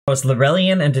It's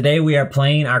Lorrelion, and today we are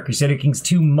playing our Crusader Kings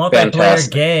 2 multiplayer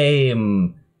Fantastic.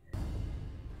 game.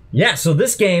 Yeah, so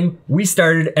this game, we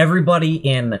started everybody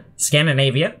in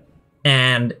Scandinavia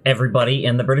and everybody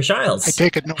in the British Isles. I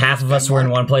take it no half of us were in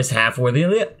one place, half were in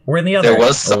the other. There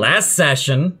was some- Last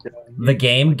session, the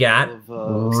game got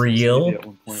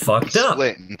real fucked up.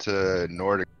 Split into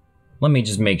Nordic. Let me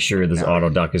just make sure this auto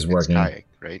duck is working. Kayak,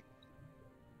 right?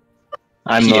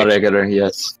 I'm not regular,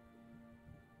 yes.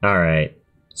 Alright,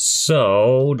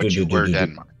 so... But you were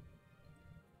Denmark.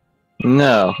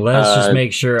 No. Let's just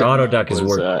make sure auto duck is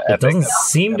working. It doesn't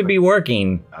seem to be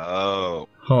working. Oh.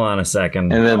 Hold on a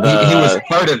second. And then he was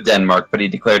part of Denmark, but he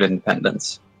declared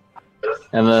independence.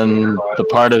 And then the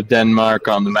part of Denmark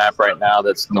on the map right now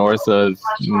that's north of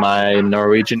my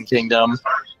Norwegian kingdom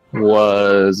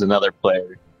was another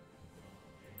player.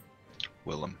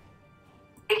 Willem.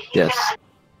 Yes.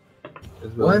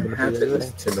 What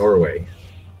happened to Norway?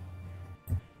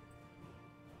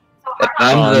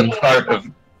 I'm the part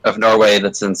of Norway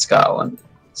that's in Scotland.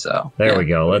 So There we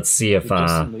go. Let's see if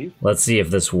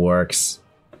this works.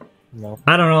 No.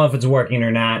 I don't know if it's working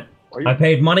or not. I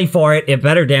paid money for it. It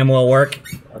better damn well work.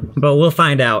 But we'll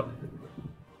find out.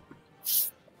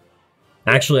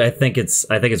 Actually, I think it's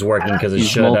working because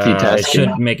it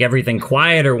should make everything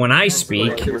quieter when I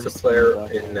speak. There was a player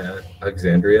in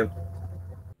Alexandria.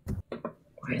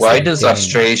 Why does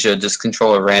Austrasia just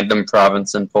control a random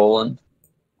province in Poland?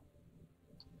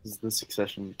 This is the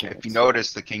succession. If you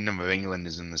notice, the Kingdom of England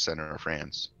is in the center of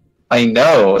France. I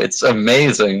know, it's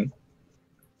amazing.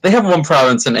 They have one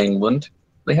province in England.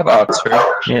 They have Oxford.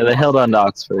 Yeah, they held on to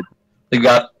Oxford. They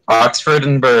got Oxford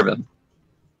and Bourbon.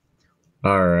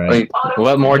 All right. Like,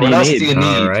 what more do you need?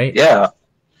 All right. Yeah.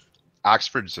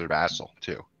 Oxford's their vassal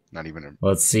too. Not even.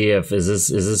 Let's see if is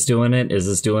this doing it? Is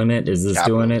this doing it? Is this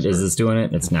doing it? Is this doing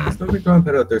it? It's not. So we're going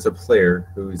to put out. There's a player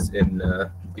who's in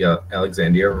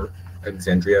Alexandria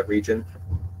region.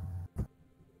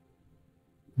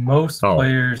 Most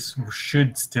players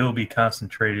should still be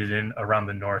concentrated in around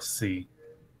the North Sea.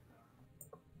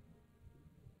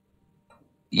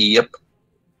 Yep.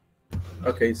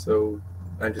 Okay, so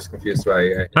I'm just confused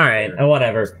why. All right,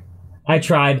 whatever. I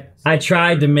tried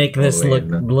to make this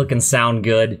look and sound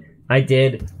good. I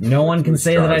did. No one can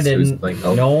say that I didn't.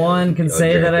 No one can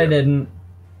say that I didn't.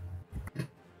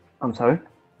 I'm sorry?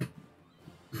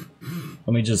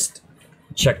 Let me just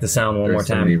check the sound one more time.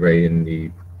 Somebody right in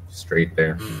the straight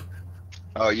there.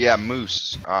 Oh yeah,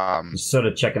 Moose. Just sort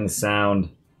of checking the sound.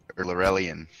 Or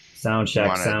Lorrelion. Sound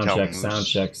check, sound check, sound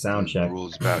check, sound check.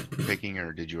 Rules about picking,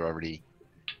 or did you already?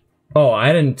 Oh,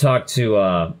 I didn't talk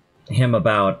to him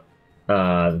about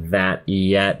that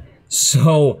yet.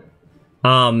 So,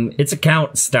 its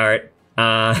account start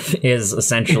is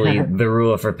essentially the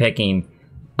rule for picking.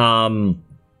 Now,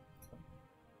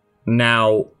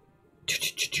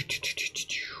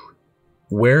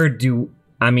 where do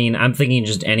I'm thinking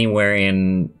just anywhere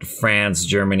in France,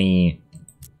 Germany,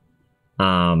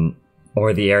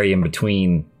 or the area in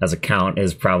between as a count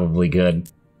is probably good.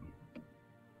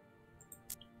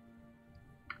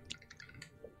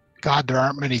 God, there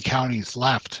aren't many counties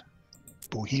left.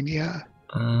 Bohemia.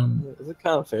 Is it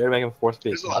kind of fair to make them force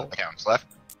There's a lot of counts left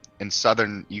in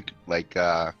southern,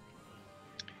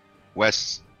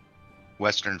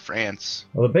 western France.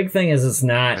 Well, the big thing is it's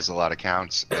not has a lot of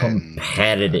counts.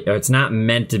 Competitive. It's not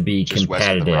meant to be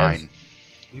competitive.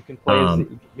 You can play.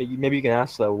 Maybe you can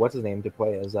ask what's his name to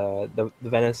play as the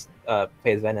Venice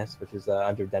plays Venice, which is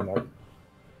under Denmark.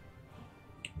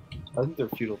 I think they're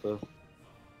feudal though.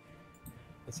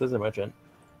 It says a merchant.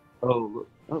 Oh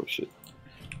shit.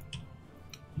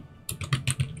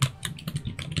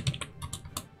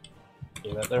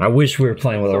 Yeah, I wish we were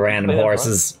playing with random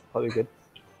horses. Probably good.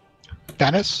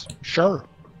 Venice, sure.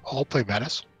 I'll play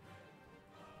Venice.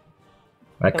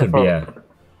 That could be a.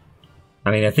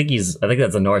 I think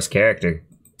that's a Norse character.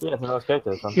 Yeah, it's a Norse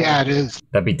character. Yeah, it is.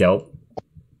 That'd be dope.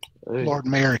 Lord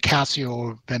Mayor Cassio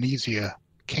of Venezia,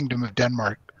 Kingdom of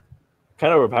Denmark.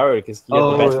 Kind of overpowered because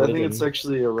I think it's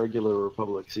actually a regular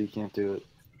republic, so you can't do it.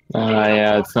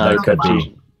 Yeah, it's not. That could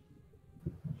be.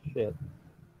 Shit.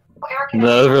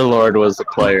 The Overlord was a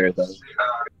player, though.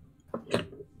 You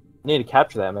need to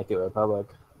capture that and make it a republic.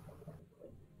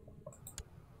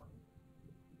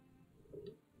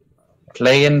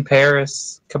 Play in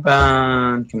Paris. Come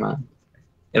on, come on.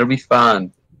 It'll be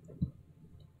fun.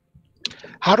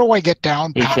 How do I get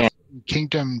down past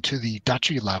kingdom to the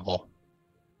duchy level?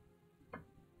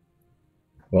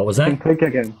 What was that? Click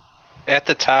again. At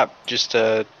the top, just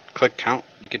click count.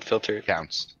 You can filter it.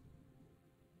 Counts.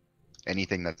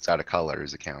 Anything that's out of color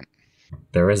is a count.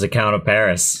 There is a count of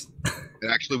Paris. It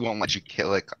actually won't let you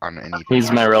click on anything.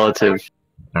 He's my relative.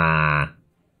 Ah.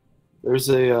 There's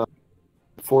a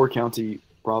 4-county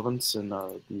province in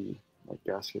the like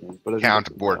Gascony, but I think Count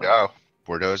it's in, Bordeaux.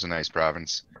 Bordeaux is a nice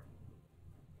province.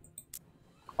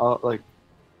 like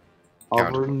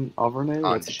Count Auvergne.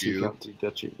 That's a Anjou. 2-county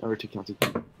duchy or 2-county.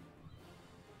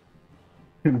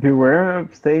 Beware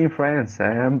of staying in France.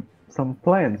 I have some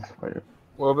plans for you.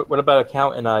 What about a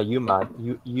count in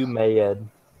Umayad?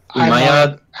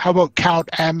 Umayad. How about Count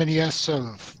Aminius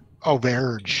of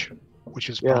Auvergne, which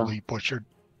is probably butchered.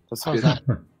 That's How's good.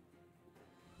 that?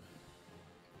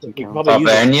 We could probably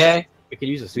Auvergne? we could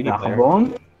use a studio player.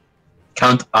 Narbonne?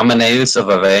 Count Amadeus of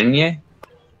Auvergne?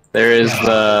 There is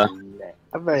the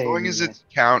As long as it's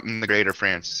count in the Greater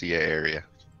Francia area,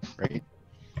 right?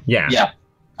 Yeah. Yeah.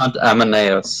 Count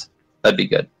Amadeus. That'd be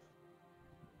good.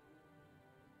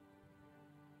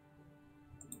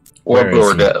 Or Where is he?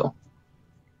 Bordeaux.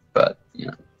 But, you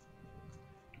know.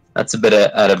 That's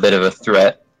at a bit of a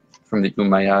threat from the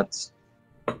Umayyads.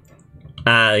 The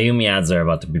Umayyads are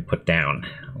about to be put down,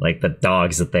 like the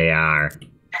dogs that they are.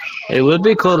 It would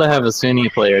be cool to have a Sunni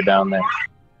player down there.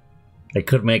 It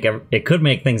could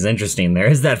make things interesting. There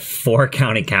is that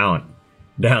 4-county count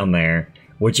down there,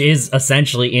 which is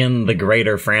essentially in the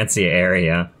Greater Francia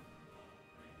area.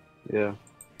 Yeah.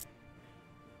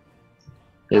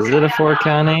 Is it a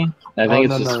 4-county? I think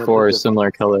it's just 4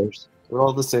 similar colors. They're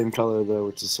all the same color though,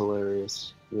 which is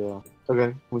hilarious. Yeah.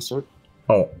 Okay, we start.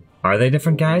 Oh, are they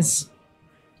different guys?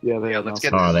 Yeah, they are. Let's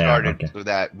get Oh, this they are, started okay. so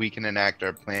that we can enact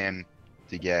our plan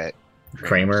to get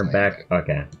Kramer slain. back?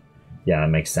 Okay. Yeah, that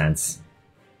makes sense.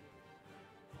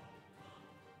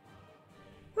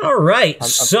 Alright,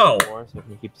 so so we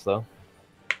can keep it slow.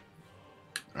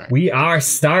 we are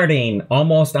starting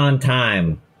almost on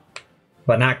time,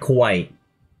 but not quite.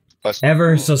 Plus-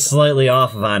 Ever so slightly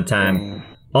off of on time.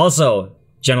 Also,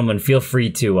 gentlemen, feel free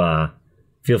to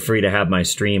have my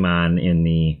stream on in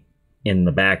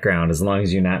the background, as long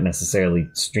as you're not necessarily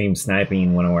stream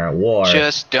sniping when we're at war.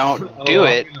 Just don't do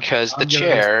it, because the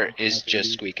chair is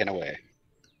just squeaking away.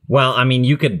 Well, I mean,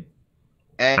 you could.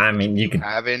 And I mean, you if could.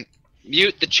 haven't,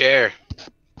 Mute the chair.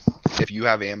 if you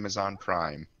have Amazon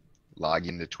Prime, log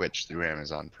into Twitch through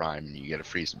Amazon Prime and you get a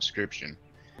free subscription.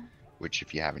 Which,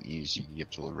 if you haven't used, you can give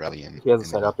to Lorrelion. He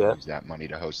hasn't set up yet. Use that money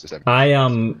to host this.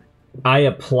 I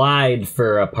applied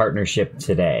for a partnership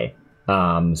today.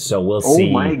 So we'll see.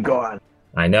 Oh my god.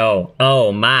 I know.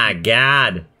 Oh my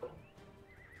god.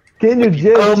 Can you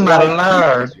just Oh my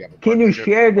lord. can you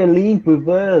share the link with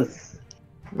us?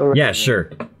 Yeah, sure.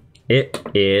 It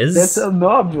is. That's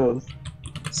obnoxious.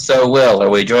 So, Will, are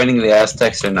we joining the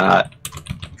Aztecs or not?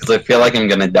 Because I feel like I'm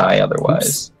gonna die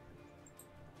otherwise.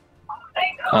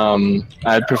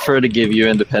 I'd prefer to give you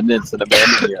independence and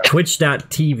abandon you.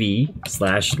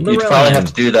 Twitch.tv/Lorrelion. You'd probably have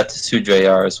to do that to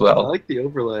SuJR as I well. like the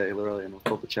overlay, Lorrelion, with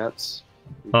all the chats.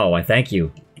 Oh, I thank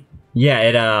you.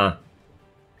 Yeah,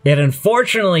 it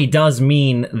unfortunately does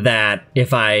mean that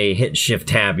if I hit Shift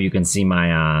Tab, you can see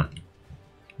my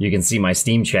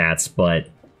Steam chats, but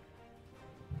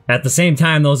at the same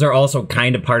time, those are also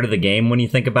kind of part of the game when you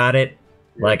think about it.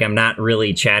 Like, I'm not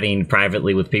really chatting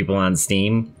privately with people on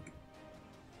Steam.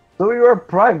 So you are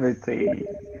privately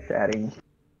chatting.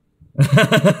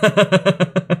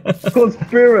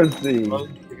 Conspiracy.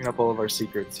 Picking up all of our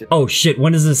secrets. Yeah. Oh shit,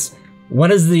 when does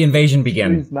the invasion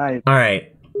begin? Please, nice.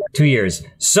 Alright, 2 years.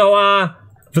 So,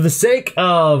 for the sake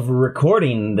of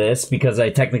recording this, because I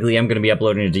technically am going to be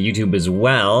uploading it to YouTube as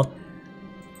well,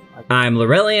 I'm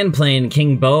Lorrelion playing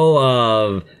King Bo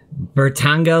of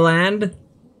Bertangaland,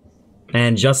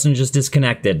 and Justin just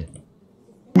disconnected.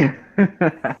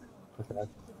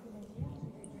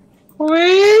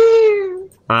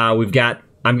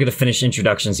 I'm gonna finish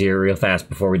introductions here real fast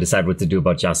before we decide what to do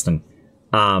about Justin.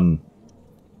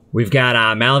 We've got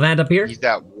Malavant up here. He's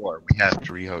at war. We have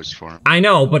to rehost for him. I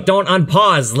know, but don't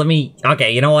unpause.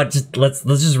 Okay, you know what? Let's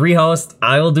just rehost.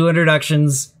 I will do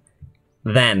introductions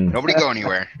then. Nobody go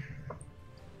anywhere.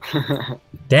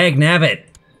 Dag nabbit.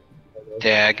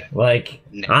 Dag. Like,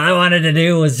 all I wanted to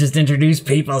do was just introduce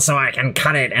people so I can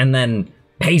cut it and then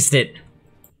paste it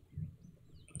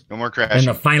No more in crashing.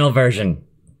 the final version.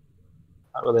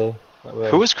 Not really. Not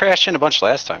really. Who was crashing a bunch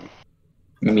last time?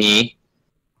 Me.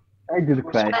 I did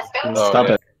crash. Stop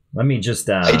it. Let me just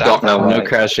I don't know why. No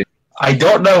crashing. I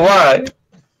don't know why.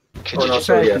 Could Oh, you no, just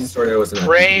sorry, yes, sorry, I wasn't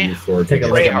Pray. before. take a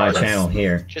look Pray at my hard. channel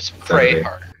here. just pray Saturday.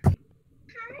 harder?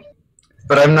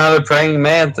 But I'm not a praying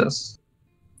mantis.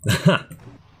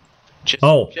 Just,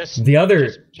 Oh, just, the other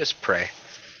just pray.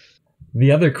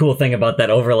 cool thing about that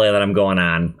overlay that I'm going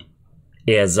on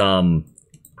is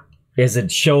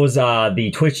it shows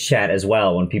the Twitch chat as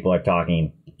well when people are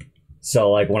talking.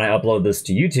 So like when I upload this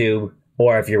to YouTube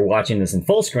or if you're watching this in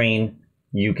full screen,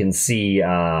 you can see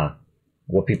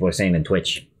what people are saying in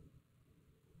Twitch.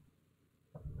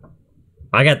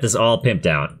 I got this all pimped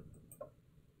out.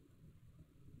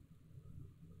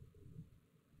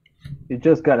 You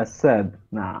just gotta sub.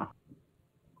 Nah.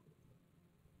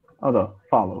 Although,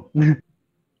 follow.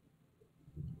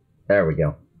 There we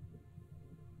go.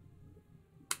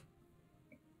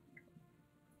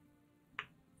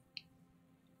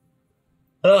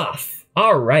 Ugh.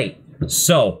 All right.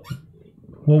 So,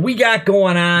 what we got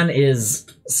going on is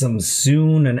some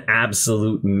soon and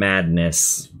absolute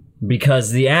madness.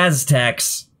 Because the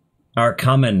Aztecs are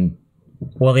coming.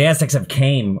 Well, the Aztecs have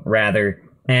came, rather,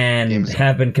 and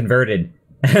have been converted.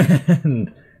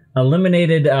 And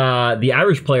eliminated the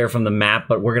Irish player from the map,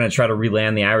 but we're going to try to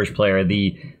reland the Irish player.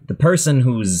 The person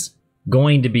who's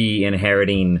going to be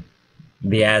inheriting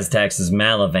the Aztecs is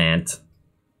Malavant.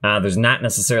 There's not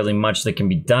necessarily much that can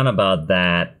be done about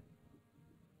that.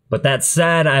 But that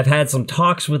said, I've had some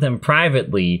talks with him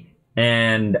privately,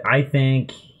 and I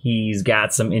think he's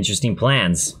got some interesting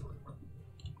plans.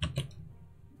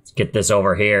 Let's get this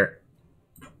over here.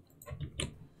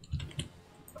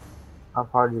 How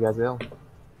far did you guys go?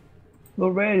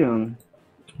 Lorrelion.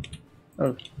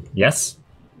 Oh, Yes?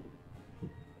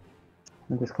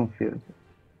 I'm just confused.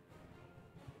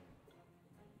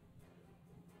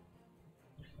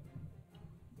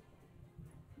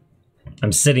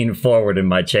 I'm sitting forward in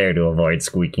my chair to avoid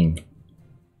squeaking.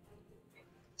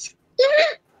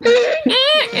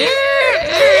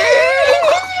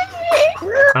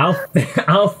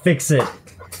 I'll fix it.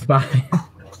 Bye.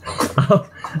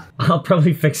 I'll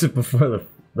probably fix it before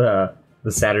the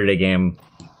Saturday game.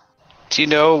 Do you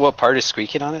know what part is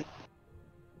squeaking on it?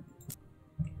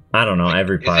 I don't know,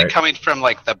 every Is part. it coming from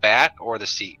like the back or the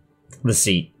seat? The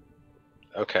seat.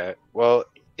 Okay. Well,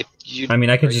 if you. I mean,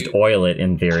 I could just oil it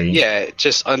in theory. Yeah,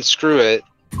 just unscrew it,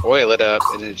 oil it up,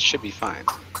 and it should be fine.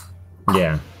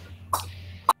 Yeah.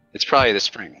 It's probably the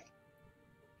spring.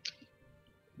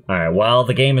 Alright, while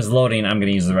the game is loading, I'm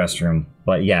gonna use the restroom.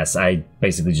 But yes, I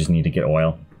basically just need to get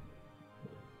oil.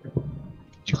 Did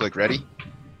you click ready?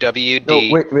 WD No,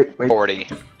 wait. 40.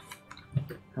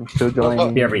 I'm still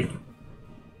joining. Be every.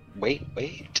 Wait.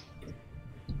 We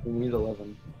need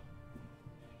 11.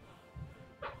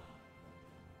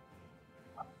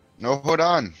 No, hold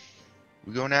on.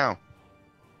 We go now.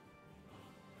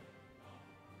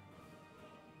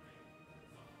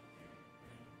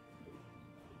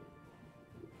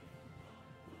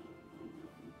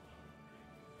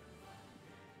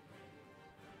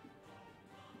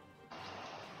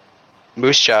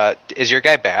 Moose Shot, is your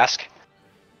guy Basque?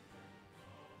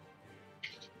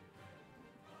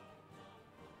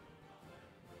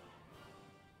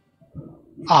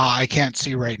 I can't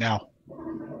see right now.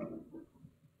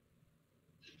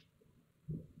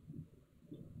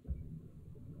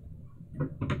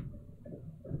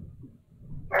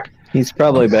 He's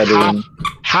probably better than.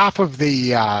 Half of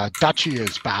the duchy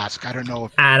is Basque. I don't know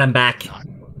if. I'm back.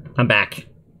 I'm back.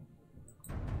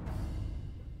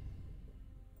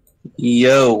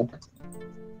 Yo.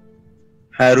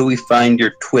 How do we find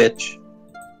your Twitch?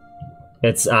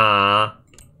 It's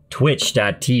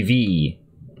twitch.tv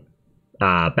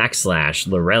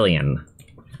 /Lorrelion.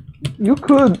 You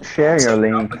could share your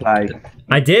link, like.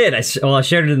 I did. I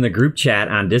shared it in the group chat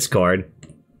on Discord.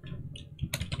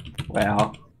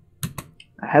 Well,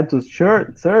 I had to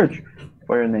search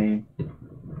for your name.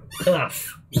 Ugh.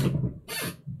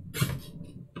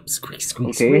 Squeak, squeak,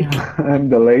 Okay, squeak. I'm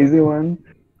the lazy one.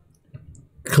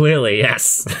 Clearly,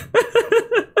 yes.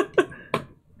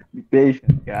 Be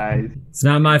patient, guys. It's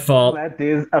not my fault. Let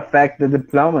this affect the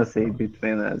diplomacy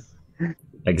between us.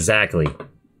 Exactly.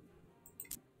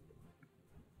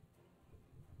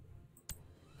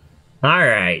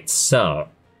 Alright, so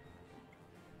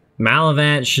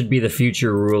Malavant should be the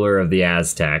future ruler of the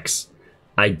Aztecs.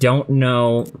 I don't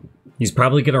know. He's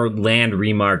probably going to land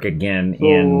Remark again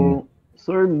in...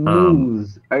 Sir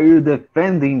Moose, are you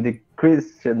defending the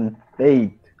Christian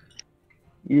faith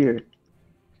here?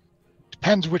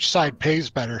 Depends which side pays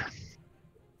better.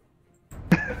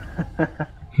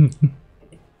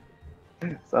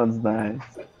 Sounds nice.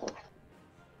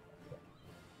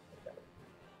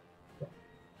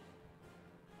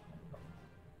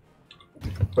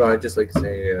 Well, I'd just like to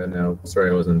say no. Sorry,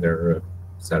 I wasn't there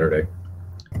Saturday.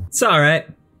 It's alright.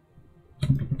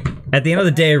 At the end of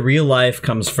the day, real life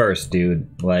comes first,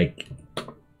 dude. Like...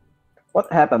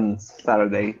 What happens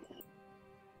Saturday?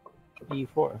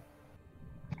 E4.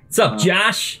 What's up,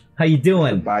 Josh? How you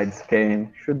doing? Buy this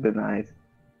game. Should be nice.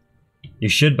 You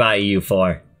should buy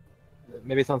EU4.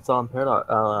 Maybe it's on sale on Paradox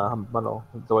bundle.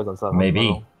 It's always on sale.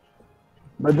 Maybe.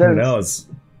 But Who there's knows?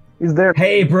 Is there?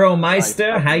 Hey, bro,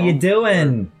 Meister, how you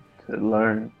doing? To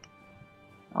learn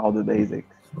all the basics.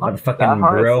 Motherfucking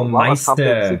bro,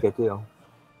 Meister.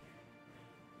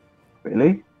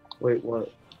 Really? Wait,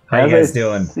 what? How you As guys I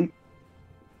doing? see-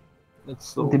 It's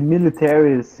so The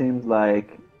military seems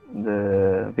like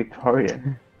the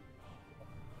Victorian.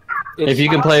 If you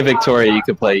can play Victoria, you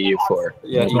can play U4.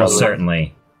 Yeah, Most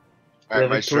certainly. Alright,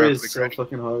 my Victoria stroke. is so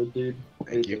fucking hard, dude.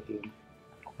 Thank you.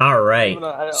 All right.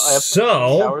 I have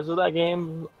So, hours of that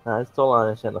game. I still don't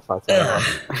understand the fuck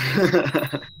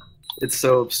that. It's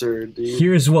so absurd, dude.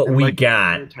 here's what And, we like,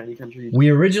 got. in a tiny country, We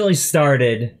originally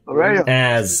started Alright,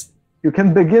 as, you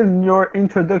can begin your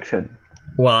introduction.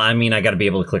 well, I mean, I gotta be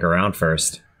able to click around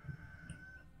first.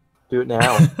 Do it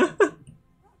now.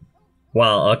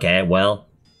 Well, okay, well,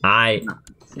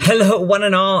 hello, one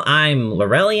and all, I'm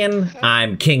Lorrelion.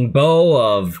 I'm King Bo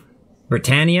of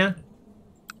Britannia.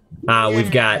 We've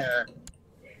got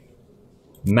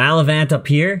Malavant up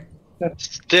here,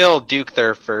 Still Duke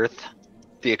their Firth,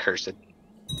 the accursed.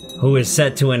 who is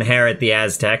set to inherit the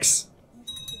Aztecs.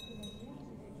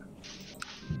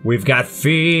 We've got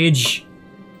Fij.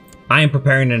 I am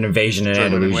preparing an invasion in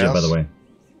Andalusia, by the way.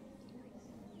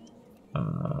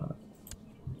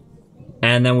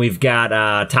 And then we've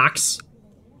got Tox.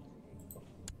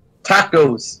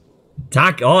 Tacos.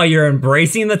 Oh, you're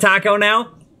embracing the taco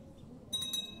now?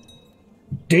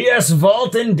 DS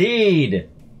Vault indeed!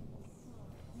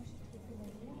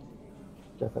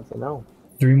 Definitely no.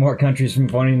 3 more countries from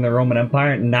joining the Roman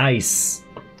Empire. Nice.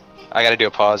 I gotta do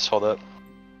a pause. Hold up.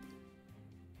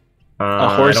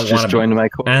 A horse I don't just wanna- joined my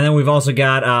court. And then we've also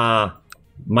got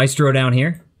Maestro down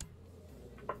here.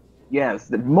 Yes,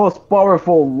 the most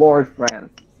powerful Lord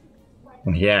France.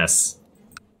 Yes.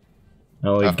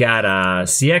 Oh, we've got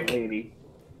Siek Lady.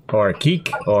 or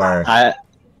Keek or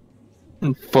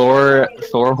Four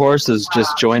horses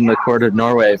just joined the court of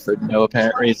Norway for no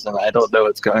apparent reason. I don't know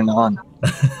what's going on.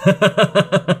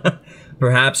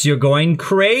 perhaps you're going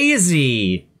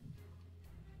crazy.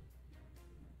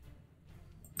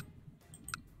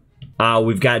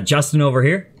 We've got Justin over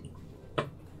here.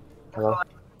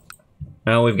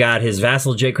 Hello. We've got his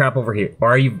vassal J Crop over here. Or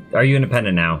are you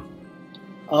independent now?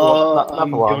 Not I'm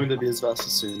for long. going to be his vassal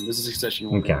soon. There's a succession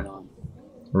war Okay. going on.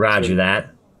 Roger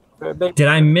that. Very big- Did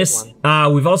I miss?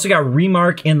 one. We've also got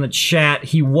Remark in the chat.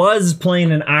 He was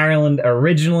playing in Ireland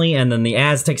originally, and then the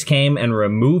Aztecs came and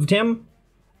removed him.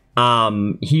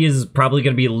 He is probably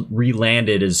going to be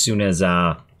re-landed as soon as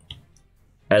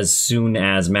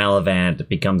Malavant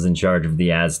becomes in charge of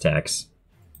the Aztecs.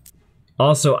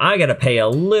 Also, I got to pay a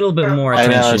little bit more I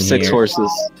attention know, 6 here.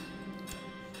 horses.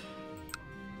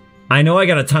 I know I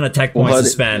got a ton of tech points What to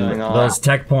is spend. going on? Those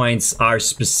tech points are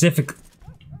specific.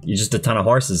 You're just a ton of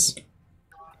horses.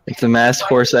 It's a mass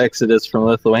horse exodus from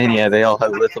Lithuania. They all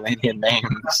have Lithuanian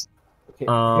names. Okay, here's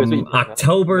what you do.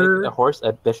 October Make a horse,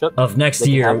 a bishop. of next They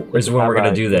can year have- they is can when have we're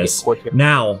gonna a- do they can this. court here.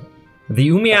 Now, the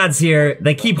Umayyads here,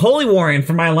 they keep holy warring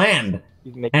for my land,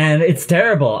 You can make- and it's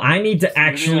terrible. I need to So you're gonna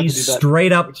actually have to do that,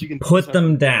 straight up but you can put decide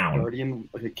them to down. Guardian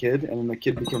like a kid, and then the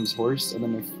kid becomes horse, and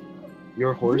then if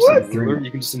you're horse What? and ruler,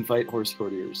 you can just invite horse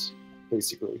courtiers,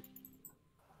 basically.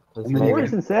 That's And then you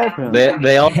amazing. Horse and saffron.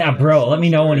 They all Yeah, bro. Let me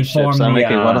know when he formed I'm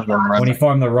making one the of them run when he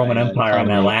formed the Roman my Empire on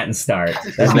that economy. Latin start.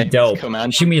 His That'd be name is dope.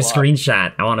 Comanche Shoot me a Plot.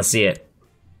 screenshot. I want to see it.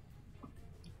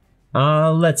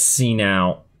 Let's see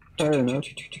now. Fair enough.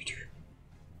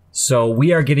 So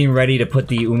we are getting ready to put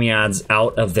the Umayyads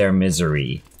out of their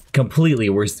misery completely.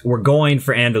 We're going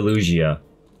for Andalusia.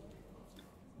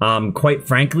 Quite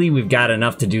frankly, we've got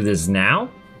enough to do this now.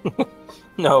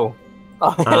 No.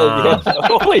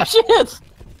 Holy shit!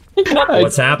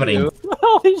 What's happening?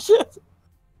 Holy shit!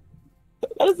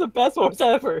 That is the best horse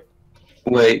ever.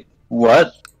 Wait,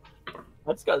 what?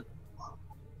 That's got.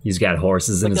 He's got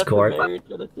horses in his that's the court. marriage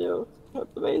of the two. That's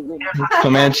amazing.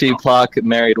 Comanche Plock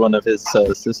married one of his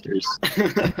sisters.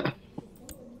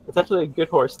 It's actually a good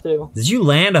horse too. Did you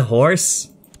land a horse?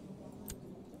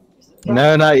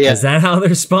 No, not yet. Is that how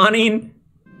they're spawning?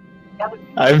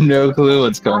 I have no clue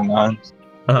what's going on.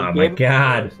 Oh He my gave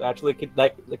god. horse Actually, can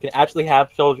actually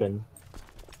have children.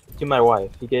 To my wife,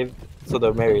 he gave so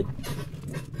they're married.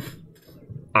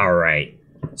 Alright.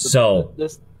 So,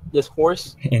 This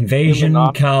horse invasion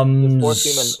human this horse comes...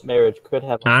 human marriage could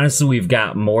have. Honestly, we've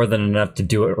got more than enough to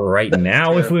do it right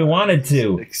now if we wanted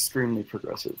to. Extremely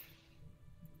progressive.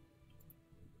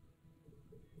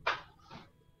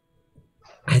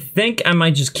 I think I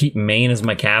might just keep Maine as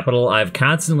my capital. I've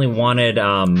constantly wanted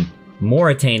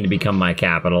Mauritania to become my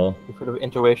capital. You've heard of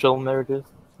interracial marriages?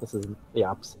 This is the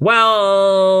opposite.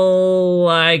 Well,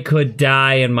 I could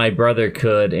die and my brother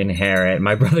could inherit.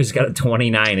 My brother's got a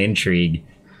 29 intrigue.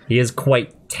 He is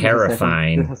quite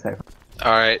terrifying. Just a second.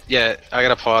 Alright, yeah, I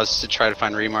gotta pause to try to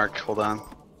find Remark. Hold on.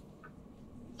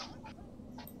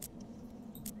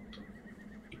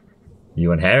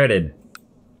 You inherited.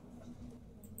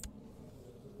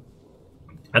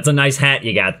 That's a nice hat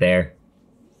you got there.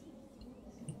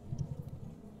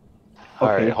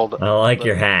 Alright, hold up. I like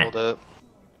your hat. Hold up.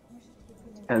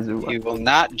 As He will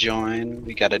not join.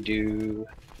 We gotta do.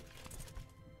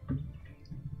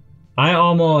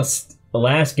 The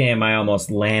last game I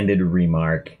almost landed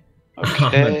Remark.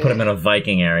 Okay. And put him in a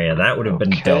Viking area. That would have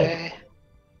been dope.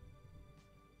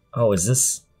 Oh, is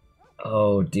this?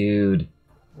 Oh, dude.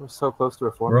 We're so close to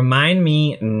reform. Remind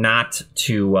me not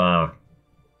to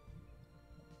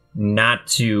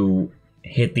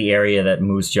hit the area that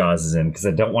Moose Jaws is in, because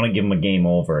I don't want to give him a game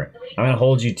over. I'm gonna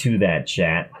hold you to that,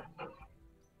 chat.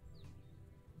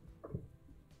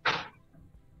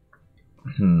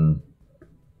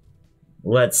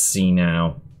 Let's see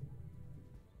now.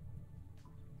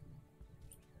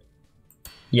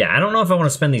 Yeah, I don't know if I want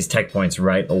to spend these tech points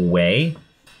right away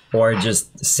or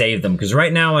just save them, because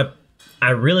right now I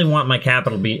really want my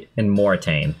capital to be in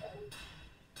Mortain.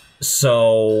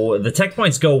 So the tech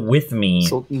points go with me.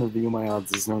 Sultan of the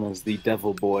Umayyads is known as the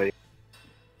Devil Boy.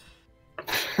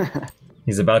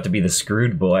 He's about to be the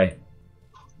screwed boy.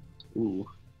 Ooh.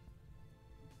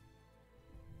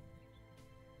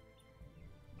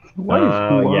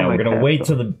 Yeah, we're gonna wait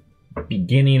till the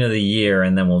beginning of the year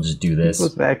and then we'll just do this.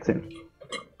 What's vaccine?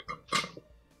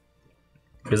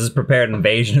 Because this prepared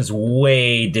invasion is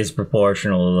way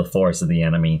disproportional to the force of the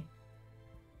enemy.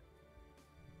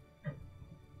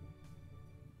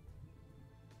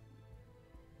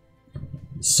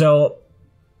 So,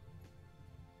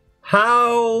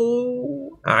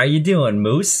 how are you doing,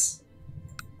 Moose?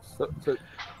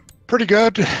 Pretty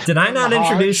good. Did I not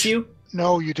introduce you?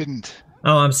 No, you didn't.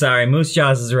 Oh, I'm sorry. Moose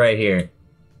Jaws is right here.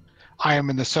 I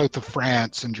am in the south of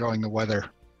France enjoying the weather.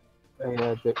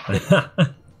 Hey,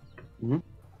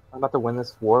 I'm about to win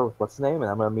this war with what's his name, and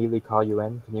I'm gonna immediately call you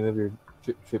in. Can you move your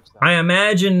troops down? I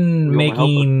imagine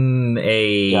making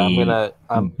a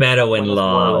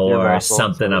Bedouin-law or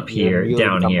something up here,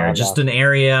 down here. Just an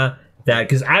area that,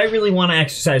 because I really want to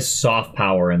exercise soft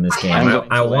power in this game.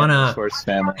 I want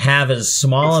to have as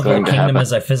small of a kingdom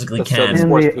as I physically can.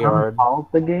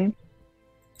 The game?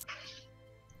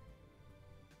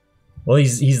 Well,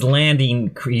 he's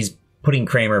landing. He's putting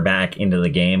Kramer back into the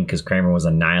game because Kramer was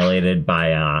annihilated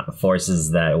by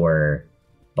forces that were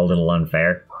a little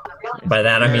unfair. By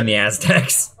that I mean the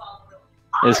Aztecs.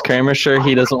 Is Kramer sure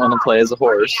he doesn't want to play as a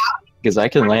horse? Because I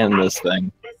can land this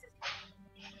thing.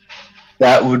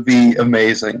 That would be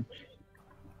amazing.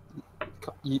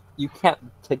 You can't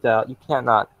take that out. You can't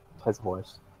not play as a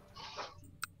horse.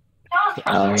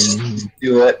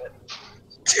 Do it.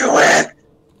 Do it!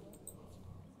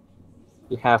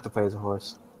 You have to play as a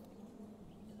horse.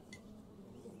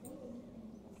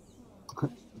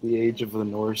 The age of the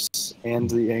Norse and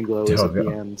the Anglo is at the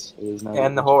end. It is now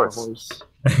and the horse.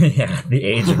 Yeah, the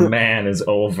age of man is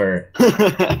over.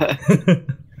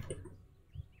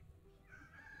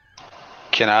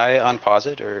 Can I unpause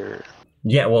it, or?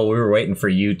 Yeah, well, we were waiting for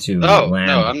you to land.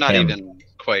 No, I'm not him. even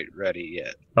quite ready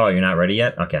yet. Oh, you're not ready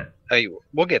yet? Okay. Hey,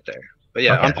 we'll get there. But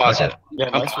yeah, Okay, unpause okay. it. Yeah,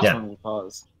 nice Yeah. one to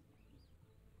pause.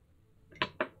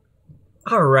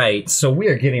 Alright, so we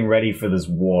are getting ready for this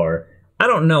war. I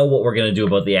don't know what we're going to do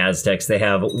about the Aztecs. They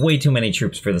have way too many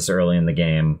troops for this early in the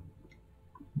game.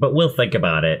 But we'll think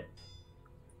about it.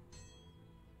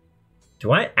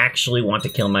 Do I actually want to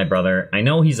kill my brother? I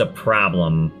know he's a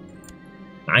problem.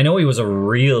 I know he was a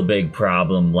real big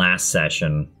problem last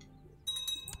session.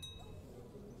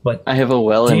 But I have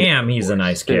a damn, he's a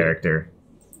nice character.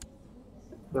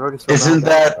 Isn't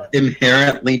that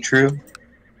inherently true?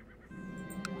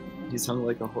 He sounded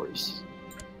like a horse.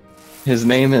 His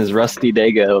name is Rusty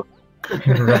Dago.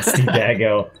 Rusty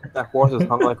Dago. That horse is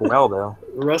hung like a well, though.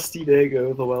 Rusty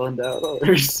Dago, the well-endowed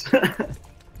horse.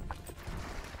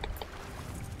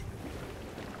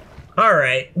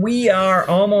 Alright, we are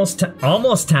almost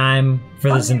time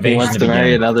for this He invasion wants to to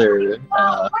marry begin. another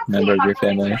member of your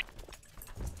family.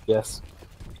 Yes.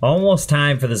 Almost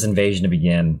time for this invasion to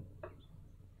begin.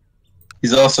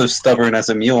 He's also stubborn as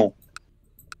a mule.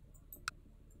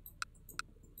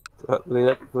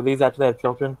 Will these actually have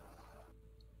children?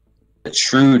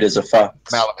 Shrewd as a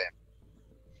fox. Malavan.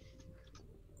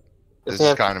 This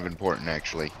is kind of important,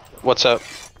 actually. What's up?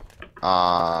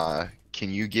 Can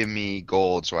you give me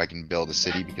gold so I can build a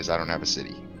city because I don't have a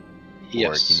city?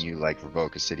 Yes. Or can you like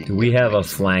revoke a city? Do we have a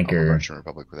flanker? Russian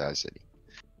Republic without a city.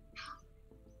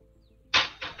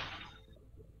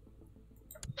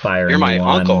 Fire You're my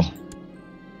anyone. uncle.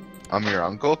 I'm your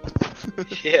uncle.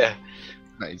 Yeah.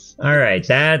 Nice. All right,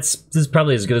 this is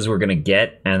probably as good as we're gonna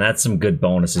get, and that's some good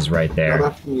bonuses right there. How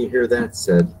often you hear that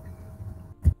said?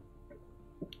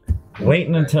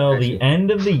 Waiting until the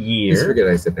end of the Just year, forget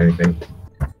I said anything.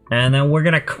 and then we're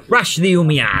gonna crush the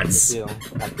Umiads.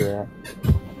 After that.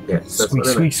 Yes, that's Squeak,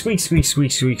 what I meant. squeak, squeak,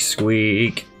 squeak, squeak, squeak,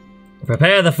 squeak.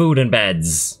 Prepare the food and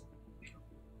beds.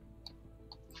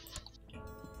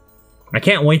 I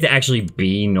can't wait to actually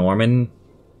be Norman.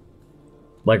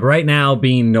 Like, right now,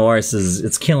 being Norse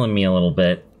it's killing me a little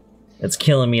bit. It's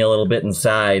killing me a little bit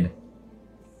inside.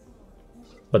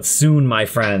 But soon, my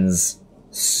friends.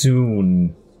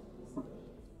 Soon.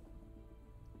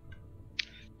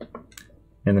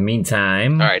 In the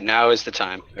meantime... Alright, now is the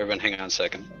time. Everyone hang on a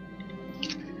second.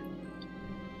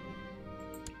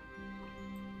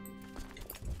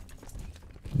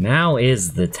 Now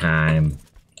is the time.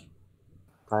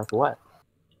 Time for what?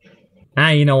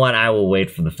 You know what? I will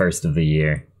wait for the first of the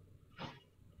year.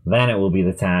 Then it will be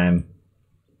the time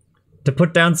to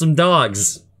put down some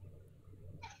dogs.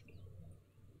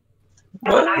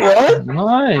 What?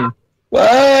 Why?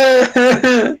 What?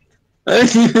 I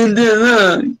didn't even do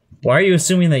that. Why are you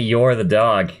assuming that you're the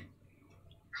dog?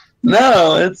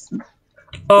 No, it's...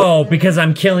 Oh, because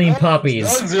I'm killing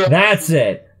puppies. That's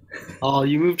it. Oh,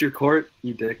 you moved your court,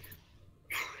 you dick.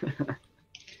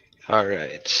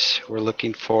 Alright, we're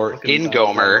looking for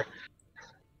Ingomer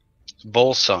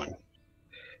Volsung.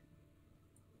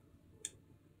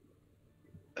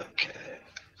 Okay.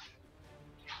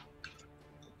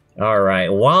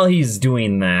 Alright, while he's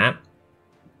doing that,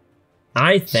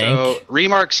 I think... So,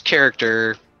 Remark's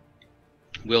character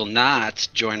will not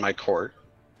join my court.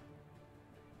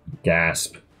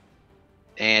 Gasp.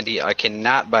 And I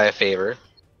cannot buy a favor.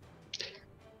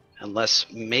 Unless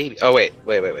maybe... Oh, wait.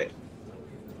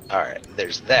 Alright,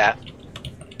 there's that.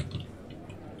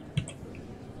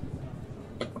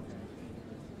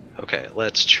 Okay,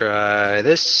 let's try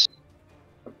this.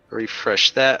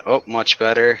 Refresh that. Oh, much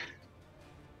better.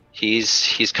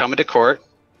 He's coming to court.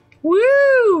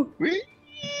 Woo!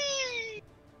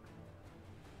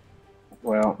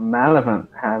 Well, Malavant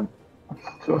had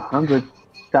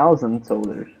 200,000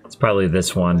 soldiers. It's probably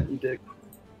this one. You dick.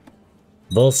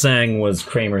 Volsang was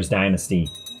Kramer's dynasty.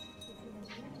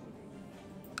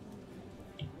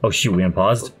 Oh shoot, we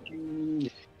unpaused?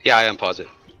 Yeah, I unpause it.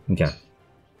 Okay.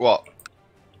 Well,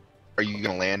 are you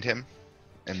gonna land him?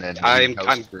 And then I'm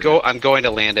going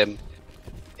to land him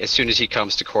as soon as he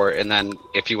comes to court, and then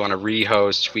if you want to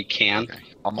rehost, we can. Okay.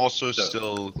 I'm also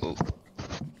still a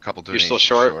couple You're still donations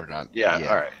short? not, Yeah,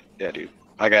 alright. Yeah, dude.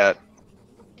 I got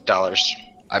dollars.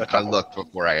 I looked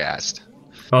before I asked.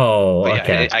 Oh, But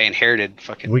okay. yeah, I inherited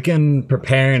fucking... We can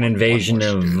prepare an invasion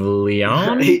of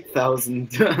Leon?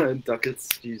 8,000 ducats.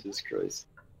 Jesus Christ.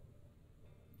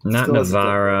 Not Still has a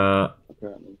Navarra.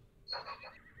 Apparently.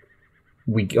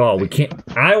 We can't.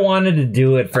 I wanted to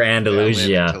do it for Yeah, live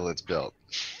Andalusia. until it's built.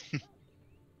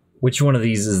 Which one of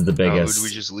these is the Who biggest? did we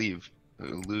just leave?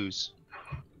 Lose.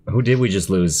 Who did we just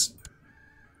lose?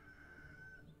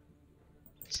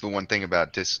 It's the one thing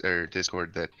about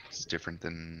Discord that's different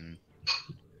than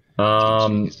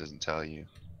It doesn't tell you.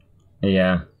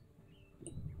 Yeah.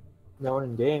 No one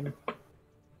in game.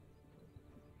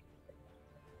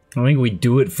 I think we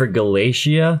do it for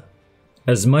Galatia.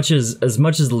 As much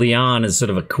as Leon is sort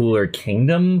of a cooler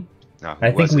kingdom, No,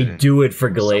 I think we do it for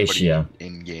Galatia.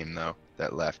 In game though,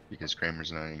 that left because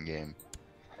Kramer's not in game.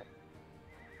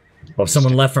 Oh,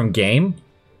 someone left from game?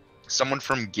 Someone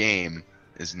from game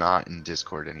is not in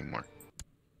Discord anymore.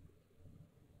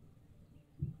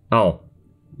 Oh.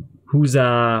 Who's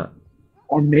Or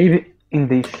maybe in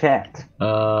the chat.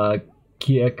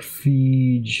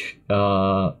 Kiekfij,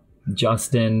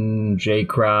 Justin,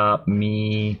 J-Crop,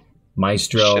 me,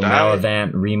 Maestro, Should I-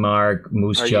 Malavant, Remark,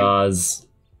 Moose Are you- Jaws.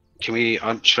 Can we...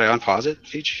 should I unpause it,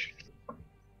 Feach?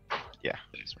 Yeah.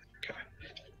 Okay.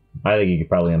 I think you could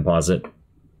probably unpause it.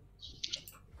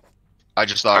 I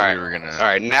just thought Alright. we were gonna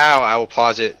Alright, now I will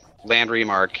pause it, land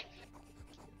Remark,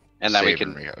 and then we save can...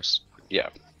 and rehost. Yeah.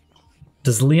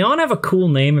 Does Leon have a cool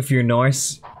name if you're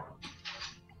Norse?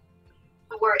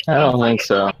 I don't think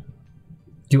so.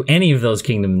 Do any of those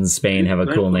kingdoms in Spain have a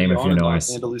Don't cool put name me if on you're in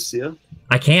Norse? Andalusia.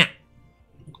 I can't.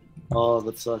 Oh,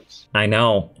 that sucks. I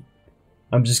know.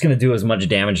 I'm just gonna do as much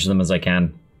damage to them as I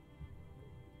can.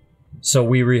 So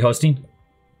we rehosting?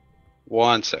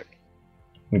 1 sec.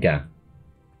 Okay.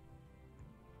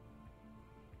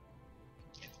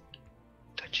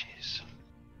 Jeez.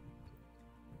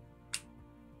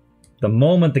 The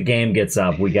moment the game gets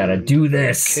up, we gotta do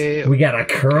this. Okay. We gotta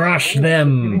crush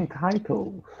them. Giving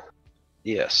titles.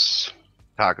 Yes.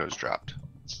 Tacos dropped.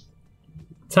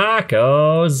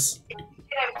 Tacos.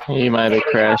 He might have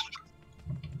crashed.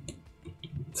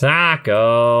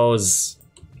 Tacos.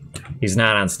 He's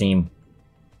not on Steam.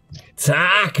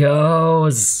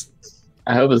 Tacos.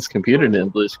 I hope his computer didn't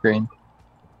blue screen.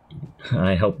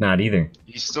 I hope not either.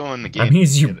 He's still in the game. I mean,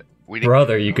 he's your We didn't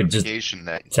brother. get You could just notification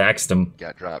that text him.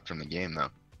 got dropped from the game though.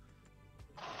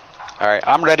 All right,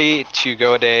 I'm ready to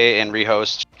go a day and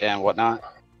rehost and whatnot.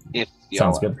 If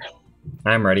y'all Sounds good.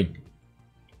 I'm ready.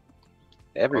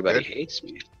 Everybody Okay. hates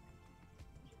me.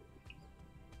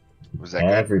 Was that good?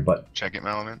 Everybody. Check it,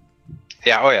 Melvin.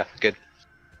 Yeah. Oh yeah. Good.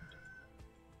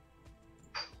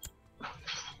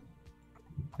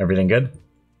 Everything good?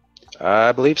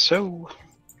 I believe so.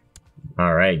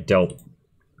 All right, dope.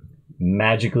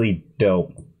 Magically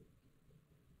dope.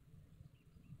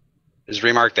 Is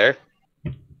Remark there?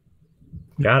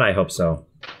 God, I hope so.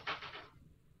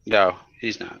 No,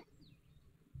 he's not.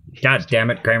 God damn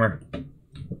it, Kramer.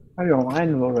 Are you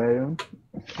online, Lorrelion?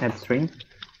 And stream?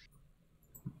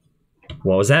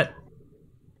 What was that?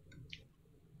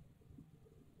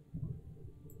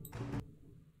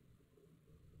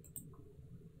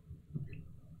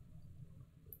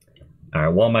 All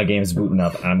right, while my game's booting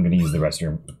up, I'm gonna use the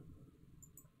restroom.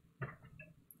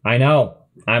 I know.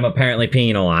 I'm apparently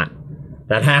peeing a lot.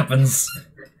 That happens.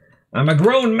 I'm a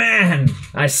grown man.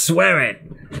 I swear it.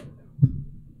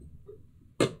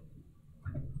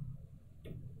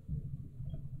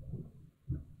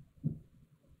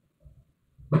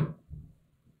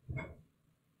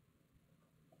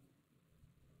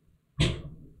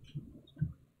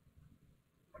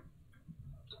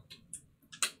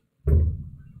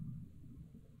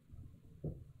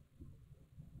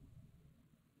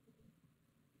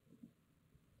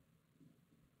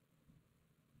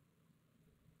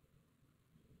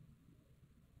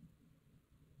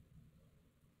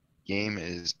 Game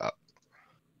is up.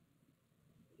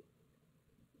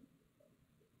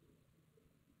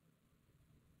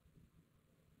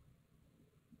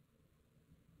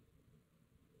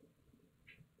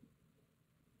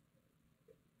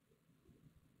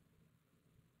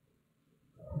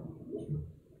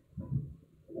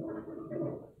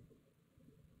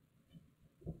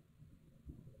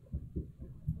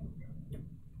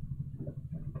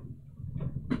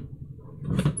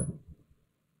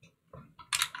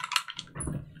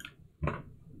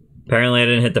 Apparently I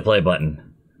didn't hit the play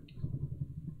button.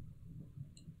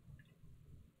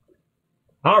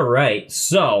 All right,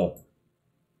 so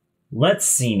let's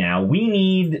see now.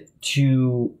 We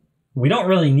don't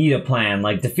really need a plan.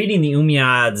 Like, defeating the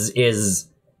Umayyads is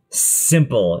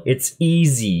simple. It's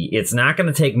easy. It's not going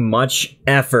to take much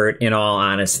effort, in all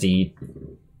honesty.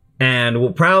 And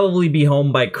we'll probably be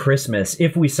home by Christmas,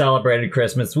 if we celebrated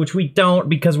Christmas, which we don't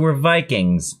because we're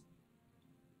Vikings.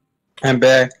 I'm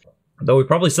back. Though we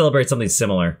probably celebrate something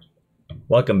similar.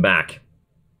 Welcome back.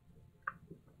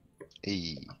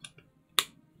 Hey.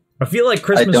 I feel like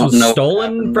Christmas was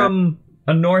stolen from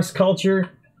a Norse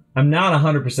culture. I'm not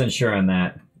 100% sure on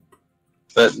that.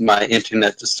 But my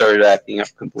internet just started acting up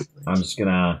completely. I'm just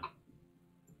gonna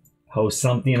post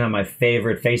something on my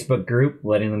favorite Facebook group,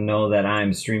 letting them know that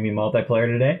I'm streaming multiplayer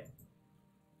today.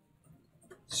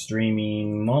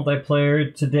 Streaming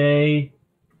multiplayer today.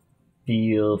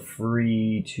 Feel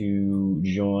free to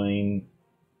join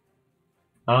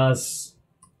us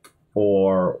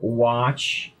or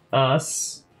watch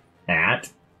us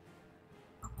at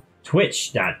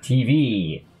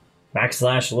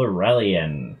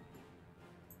twitch.tv/Lorrelion.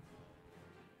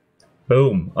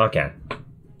 Boom. Okay.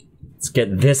 Let's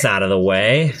get this out of the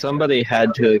way. Somebody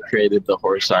had to have created the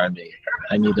horse army.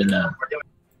 I need to know.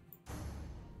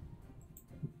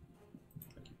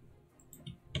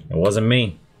 It wasn't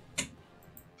me.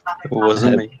 It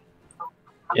wasn't me.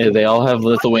 Yeah, they all have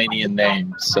Lithuanian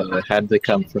names, so it had to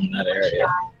come from that area.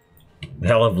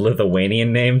 They all have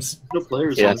Lithuanian names? No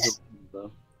players Yes.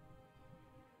 on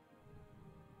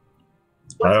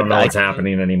I don't know what's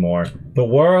happening anymore. The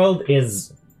world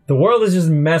is just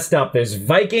messed up. There's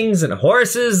Vikings and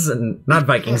horses and not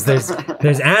Vikings. There's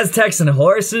Aztecs and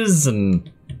horses and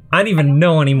I don't even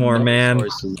know anymore, man.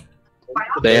 Horses.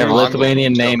 They have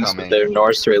Lithuanian names, but they're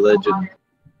Norse religion.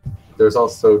 There's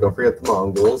also, don't forget the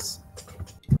Mongols.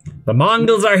 The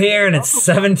Mongols are here and it's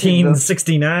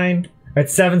 1769.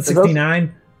 It's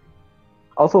 769.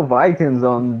 Also Vikings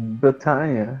on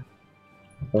Britannia.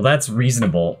 Well, that's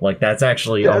reasonable. Like, that's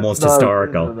actually That's almost not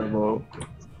historical. reasonable.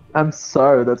 I'm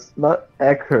sorry, that's not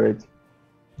accurate.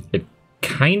 It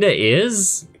kinda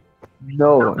is?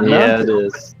 No, Yeah, not it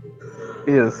is.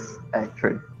 is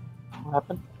accurate. What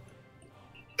happened?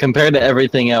 Compared to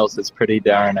everything else, it's pretty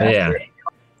darn accurate.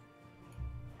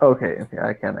 Okay,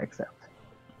 I can accept.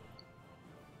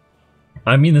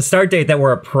 I mean, the start date that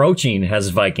we're approaching has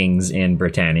Vikings in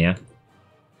Britannia.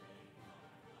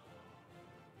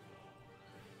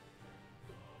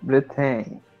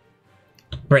 Britain.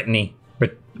 Brittany.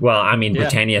 Well, I mean Yeah.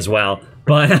 Britannia as well,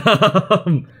 but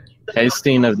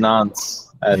Hastings of Nantes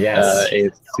at Yes.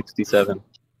 867.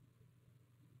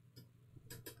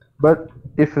 But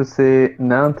if you say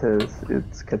Nantes,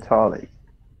 it's Catholic.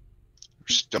 We're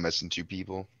still missing 2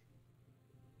 people.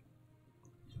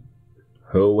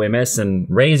 who we missing?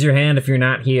 Raise your hand if you're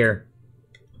not here.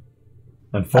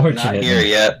 I'm Unfortunately. not here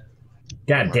yet.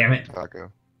 God damn it. Taco.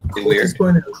 At this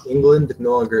point, England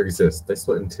no longer exists. They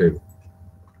split in 2.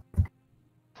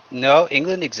 No,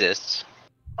 England exists.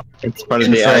 It's part of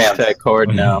In the France. Aztec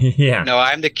horde now. Yeah. No,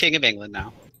 I'm the king of England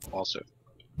now. Also.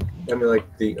 I mean,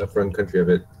 like the front country of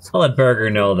it. I'll let Burger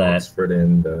know that. Oxford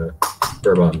and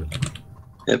Bourbon.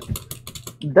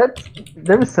 That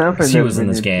there is something She that was we in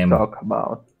this need game. to talk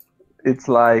about. It's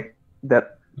like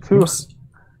that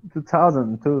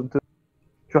 2,000 to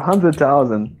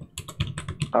 200,000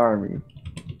 army.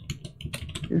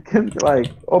 You can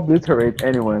like obliterate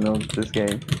anyone on this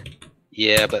game.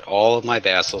 Yeah, but all of my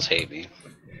vassals hate me.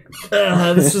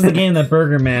 This was the game that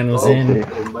Burger Man was in.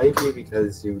 It might be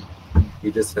because you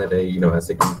just had a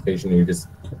Aztec invasion and you just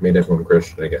made everyone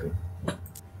Christian again.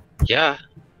 Yeah.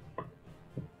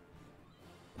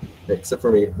 Except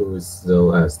for me, who's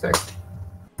still Aztec.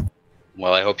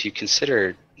 Well, I hope you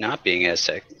consider not being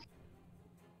Aztec.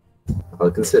 I'll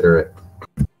consider it.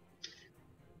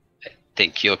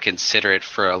 Think you'll consider it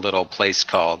for a little place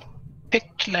called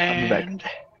Pickland.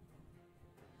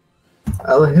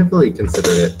 I'll heavily consider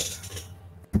it.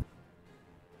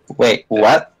 Wait,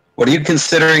 what? What are you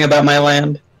considering about my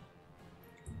land?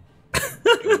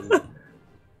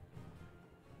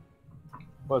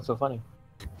 What's so funny?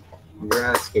 You're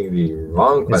asking the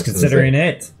wrong He's question. considering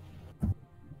it.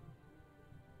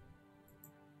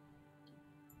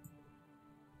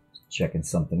 Checking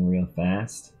something real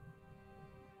fast.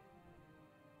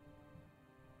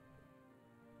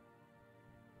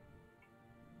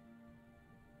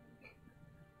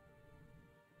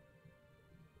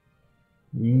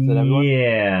 everyone?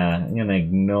 Yeah, I'm gonna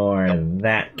ignore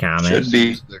that comment. Should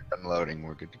be. They're unloading.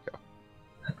 We're good to go.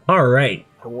 All right,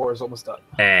 The war is almost done.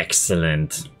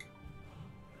 excellent.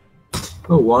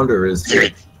 Oh, Wanderer is here.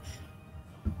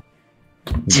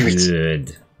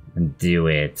 Good. Do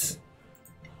it.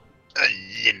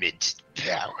 Unlimited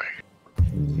power.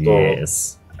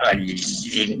 Yes.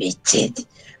 Unlimited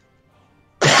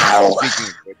power.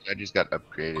 Speaking of which, I just got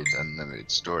upgraded to unlimited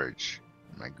storage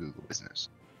in my Google business.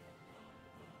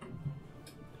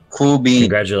 Cool bean.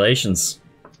 Congratulations.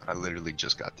 I literally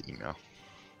just got the email.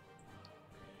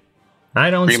 I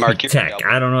don't Remark speak your tech.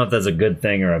 email. I don't know if that's a good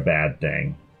thing or a bad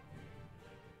thing.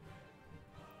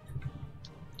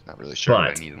 Not really sure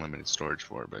what But- I need unlimited storage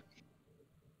for, but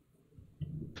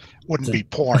Wouldn't be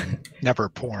porn. Never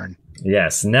porn.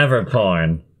 Yes, never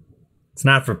porn. It's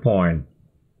not for porn.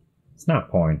 It's not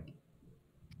porn.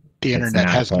 The It's internet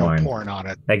not has porn. no porn on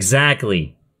it.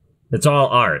 Exactly. It's all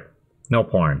art. No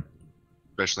porn.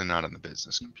 especially not on the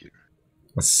business computer.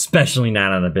 Especially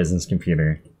not on the business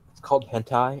computer. It's called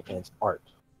hentai and it's art.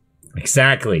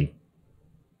 Exactly.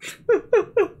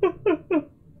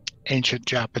 Ancient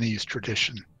Japanese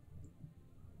tradition.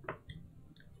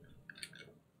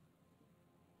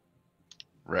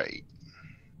 Right.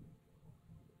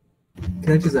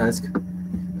 Can I just ask,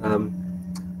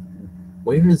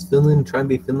 where is Finland? Try and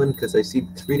be Finland, because I see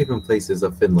 3 different places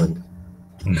of Finland.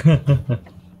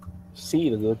 See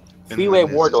the Finland three-way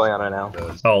war is- going on right now.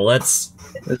 Oh, let's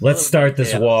start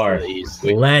this war.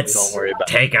 Let's worry about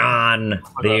take on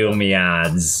the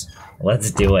Umayyads.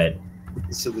 Let's do it.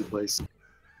 Silly place.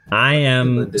 I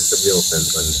am Finland is the real Finland.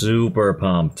 super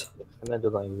pumped. And that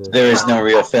doesn't exist. There is no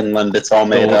real Finland. It's all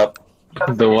made up.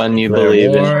 the one you The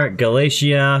believe in. war,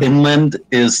 Galatia. Finland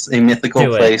is a mythical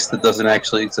Do it. place that doesn't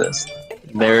actually exist.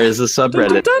 There is a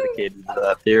subreddit dedicated to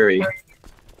that theory.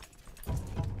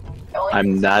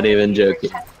 I'm not even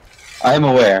joking. I'm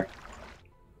aware.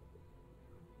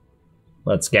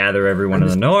 Let's gather everyone in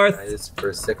the north. I just for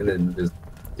a second and just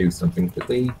do something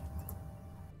quickly.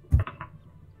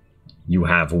 You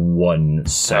have 1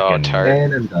 second.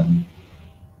 And I'm done.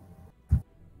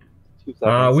 2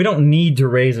 seconds. We don't need to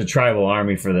raise a tribal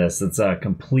army for this. It's a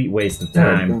complete waste of Yeah,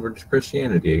 time. over to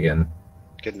Christianity again.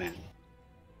 Good man.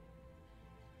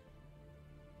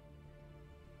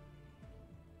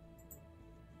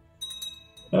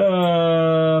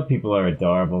 People are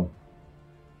adorable.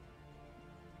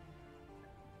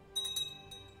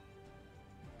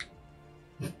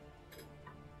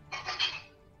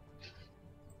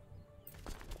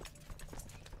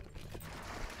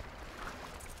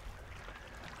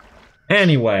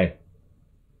 Anyway,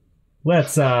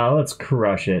 let's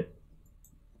crush it.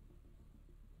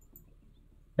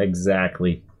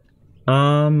 Exactly.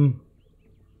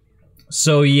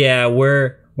 So yeah,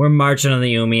 we're marching on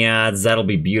the Umayyads. That'll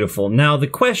be beautiful. Now the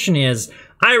question is,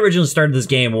 I originally started this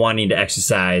game wanting to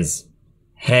exercise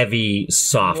heavy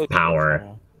soft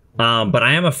power. But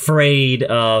I am afraid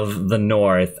of the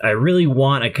north. I really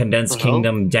want a condensed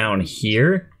kingdom down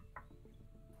here.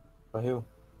 For who?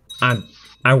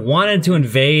 I wanted to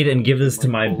invade and give this to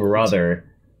my brother,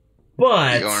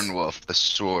 but Bjornwolf, the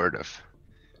sword of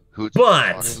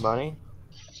money.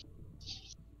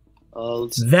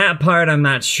 That part I'm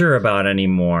not sure about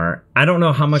anymore. I don't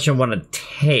know how much I want to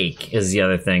take is the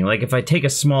other thing. Like if I take a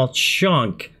small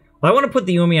chunk, well, I want to put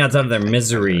the Umayyads out of their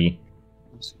misery.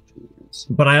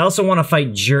 But I also want to fight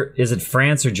is it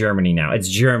France or Germany now? It's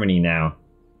Germany now.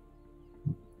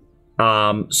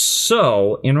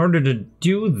 So in order to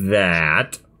do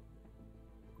that,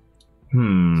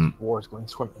 War's going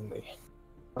swimmingly.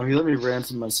 I mean, let me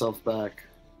ransom myself back.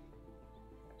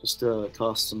 Just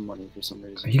cost some money for some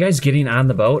reason. Are you guys getting on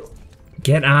the boat?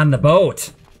 Get on the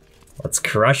boat! Let's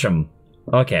crush them.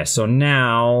 Okay, so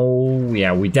now,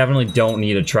 yeah, we definitely don't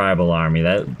need a tribal army.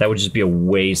 That would just be a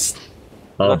waste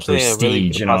of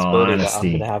prestige, in all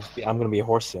honesty. I'm gonna be a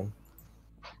horse soon.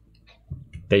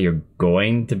 That you're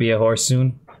going to be a horse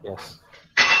soon? Yes.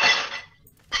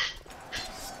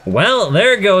 Well,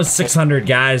 there goes 600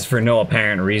 guys for no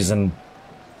apparent reason.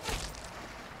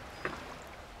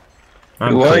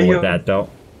 I'm cool with that, though.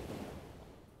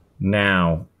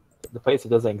 Now. The place that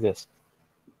doesn't exist.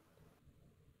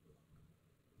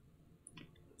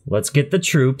 Let's get the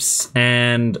troops,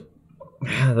 and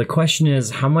the question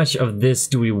is, how much of this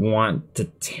do we want to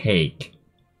take?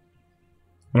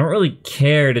 I don't really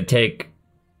care to take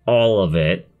all of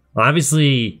it.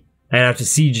 Obviously, I'd have to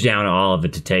siege down all of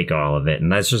it to take all of it,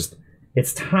 and that's just,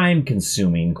 it's time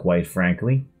consuming, quite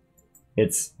frankly.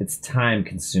 It's time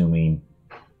consuming.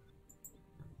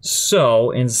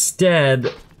 So,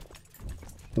 instead,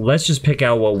 let's just pick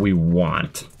out what we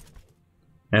want.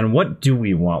 And what do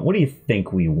we want? What do you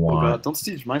think we want? Oh God, don't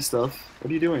siege my stuff. What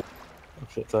are you doing? Oh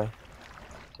shit, sorry.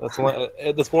 That's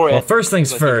more. Well, first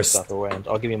things first.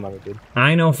 I'll give you money, dude.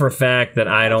 I know for a fact that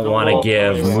I don't want to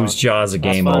give Moose Jaws a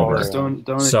game over.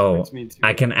 So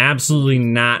I can absolutely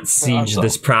not siege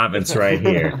this province right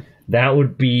here. That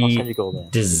would be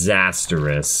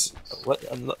disastrous. What?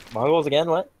 Mongols again?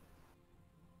 What?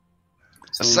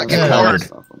 A second horde.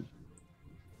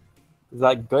 Is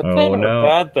that a good thing or a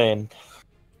bad thing?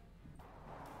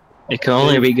 It can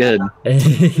only be good.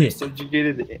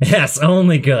 Subjugated. Yes,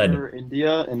 only good.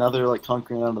 India, and now they're like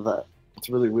conquering out of that. It's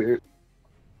really weird.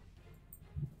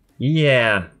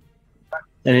 Yeah.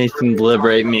 Anything to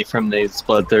liberate me from these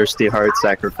bloodthirsty heart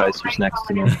sacrificers next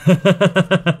to me.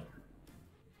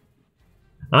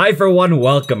 I, for one,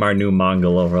 welcome our new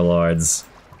Mongol overlords.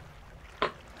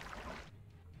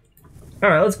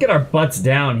 Alright, let's get our butts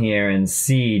down here and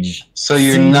siege. So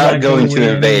you're not going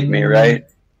to invade me, right?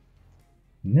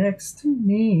 Next to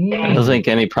me. I don't think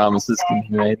any promises can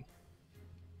be made.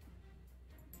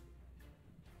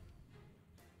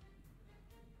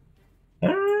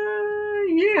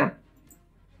 Yeah.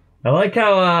 I like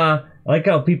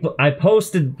how people. I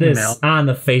posted this on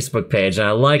the Facebook page, and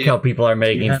I like how people are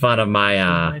making fun of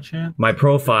my my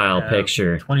profile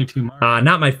picture. 22 marks.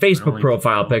 Not my Facebook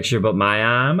profile picture, but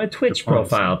my my Twitch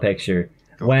profile picture.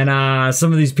 When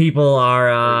some of these people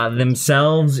are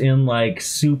themselves in like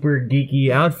super geeky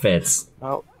outfits.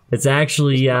 Oh. It's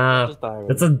actually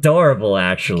it's adorable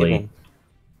actually.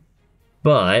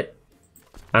 But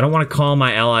I don't want to call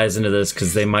my allies into this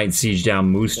because they might siege down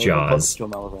Moose Jaws.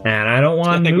 And I don't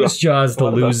want Moose Jaws to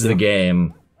lose the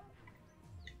game.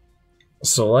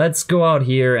 So let's go out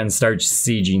here and start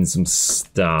sieging some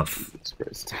stuff.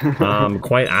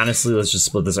 Quite honestly, let's just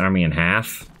split this army in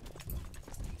half.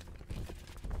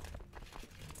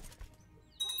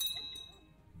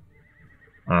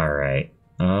 Alright.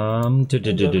 Why?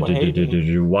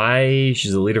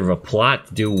 She's the leader of a plot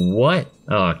to do what?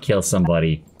 Oh, kill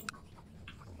somebody.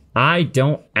 I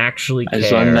don't actually care. I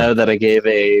just want to know that I gave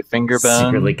a finger bone.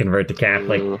 Secretly convert to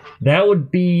Catholic. That would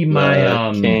be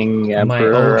my King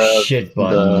Emperor of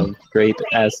the Great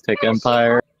Aztec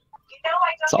Empire.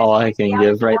 That's all I can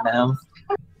give right now.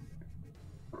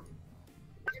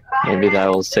 Maybe that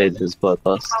will save his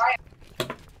bloodlust.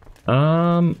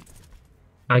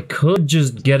 I could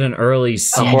just get an early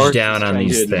siege down on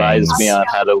these things. Advise me on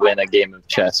how to win a game of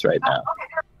chess right now.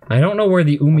 I don't know where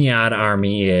the Umayyad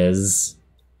army is,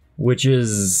 which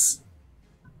is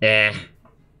They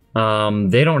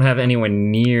don't have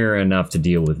anyone near enough to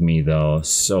deal with me though,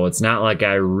 so it's not like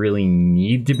I really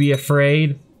need to be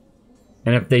afraid.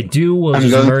 And if they do, we'll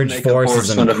just merge forces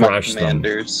and crush them.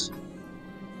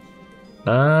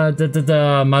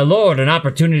 My lord, an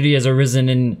opportunity has arisen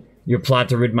in your plot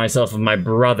to rid myself of my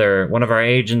brother. One of our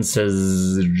agents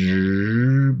has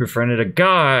befriended a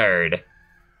guard.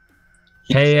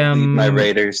 Pay him. My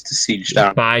raiders to siege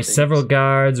down. By several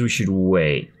guards, we should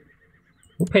wait.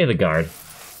 We'll pay the guard.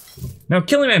 Now,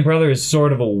 killing my brother is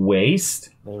sort of a waste.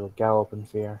 They will gallop in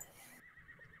fear.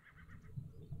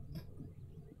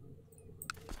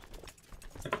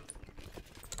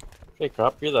 Hey,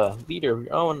 Crop, you're the leader of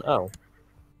your own. Oh.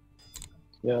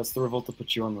 Yeah, it's the revolt to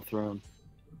put you on the throne.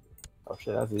 Oh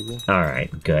shit, that's easy.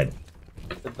 Alright, good.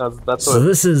 That's So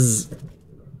this is...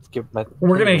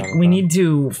 We're we need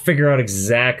to figure out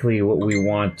exactly what we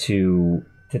want to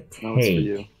take. No, it's for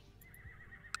you.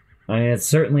 I mean, it's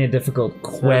certainly a difficult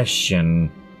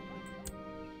question.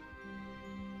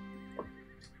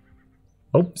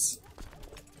 Oops.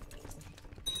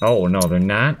 Oh, no, they're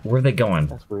not? Where are they going?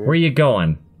 That's weird. Where are you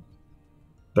going?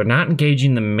 They're not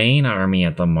engaging the main army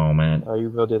at the moment. Are you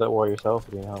going to do that war yourself?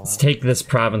 Or do you know? Let's take this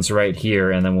province right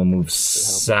here, and then we'll move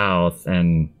south,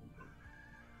 and...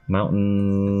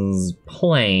 mountains,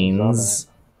 plains.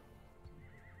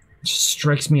 It just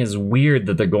strikes me as weird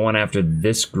that they're going after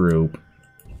this group.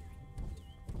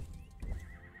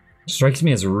 Strikes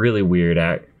me as really weird.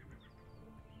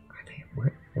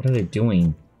 What are they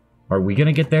doing? Are we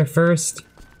gonna get there first?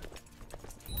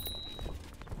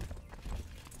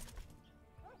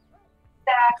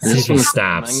 See if he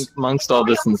stops. Amongst all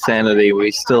this insanity,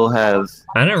 we still have...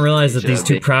 I didn't realize that these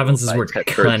two provinces were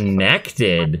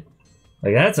connected.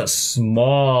 Like, that's a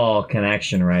small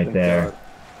connection right there.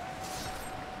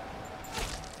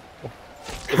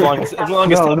 As long as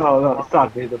no,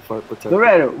 stop.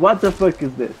 Lorrelion, what the fuck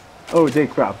is this? Oh,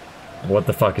 J-Crop. What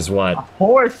the fuck is what? A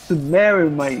horse to marry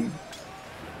my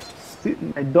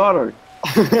daughter.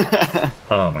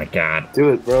 Oh my god. Do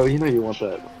it, bro. You know you want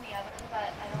that.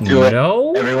 Do it.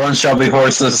 No? Everyone shall be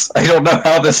horses. I don't know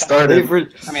how this started. They've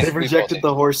rejected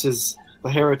the horses.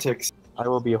 The heretics. I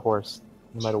will be a horse,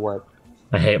 no matter what.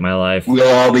 I hate my life. We'll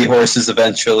all be horses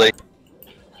eventually.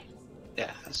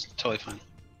 Yeah, that's totally fine.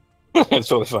 It's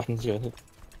totally fine. Yeah.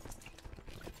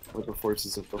 With the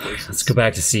forces of the horses. Let's go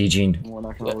back to sieging.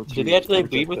 Do they actually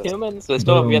breed with humans? I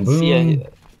still have yet to see a...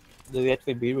 Do they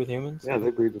actually breed with humans? Yeah,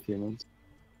 they breed with humans.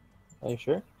 Are you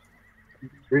sure?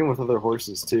 Breeding with other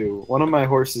horses, too. One of my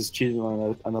horses cheated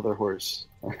on another horse.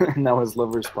 Now his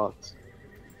liver spots.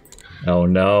 Oh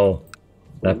no.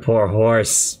 That poor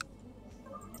horse.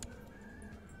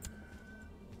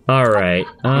 Alright.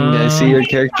 I see your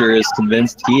character is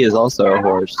convinced he is also a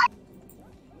horse.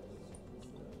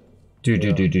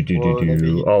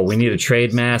 Oh, we need a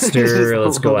trade master.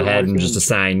 Let's go ahead and just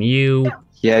assign you.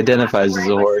 He identifies as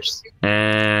a horse.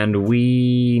 And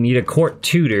we need a court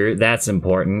tutor. That's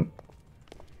important.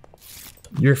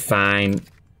 You're fine.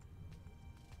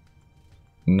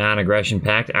 Non-aggression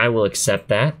pact. I will accept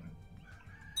that.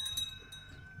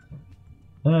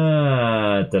 I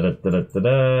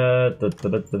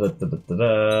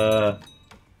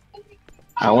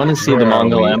want to see the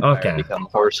Mongol Empire become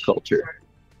horse culture.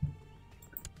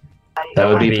 That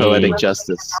would be poetic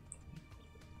justice.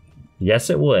 Yes,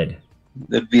 it would.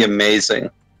 It'd be amazing.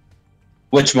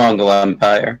 Which Mongol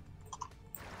Empire?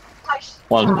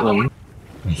 One of them.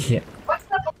 Yeah.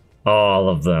 All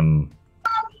of them.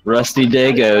 Rusty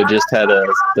Dago just had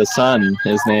the son.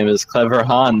 His name is Clever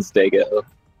Hans Dago.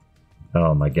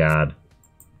 Oh my god.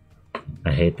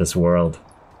 I hate this world.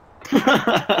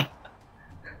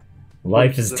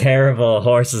 Life is terrible.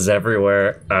 Horses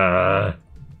everywhere.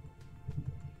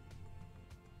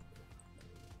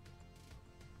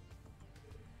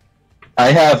 I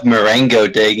have Marengo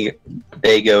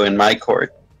Dago in my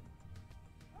court.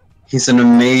 He's an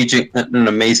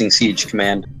amazing siege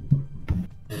command.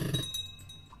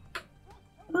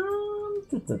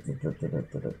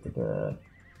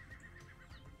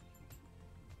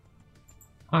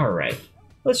 Alright.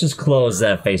 Let's just close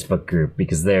that Facebook group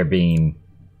because they're being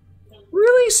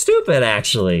really stupid,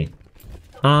 actually.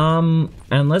 And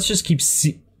let's just keep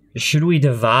should we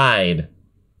divide?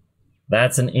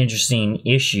 That's an interesting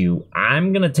issue.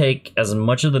 I'm gonna take as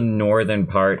much of the northern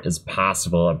part as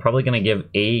possible. I'm probably gonna give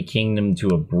a kingdom to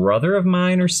a brother of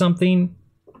mine or something.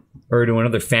 Or to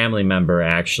another family member,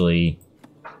 actually.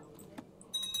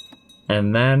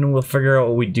 And then we'll figure out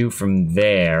what we do from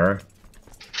there.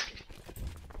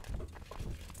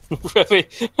 Really?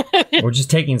 We're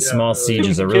just taking small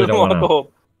sieges. I really don't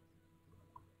want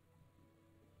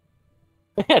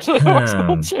to. Actually, horse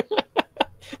culture.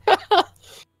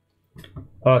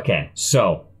 Okay,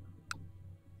 so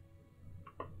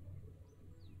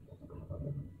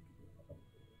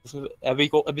every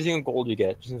single gold you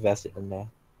get, just invest it in there.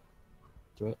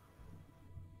 Do it.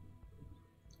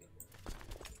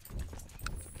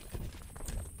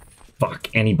 Fuck.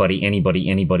 Anybody's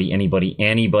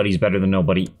better than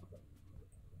nobody.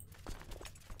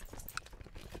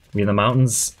 We in the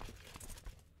mountains?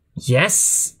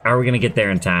 Yes? Are we gonna get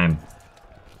there in time?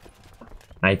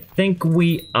 I think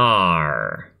we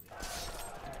are.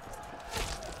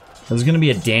 There's gonna be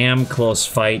a damn close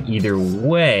fight either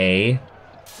way.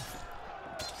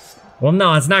 Well,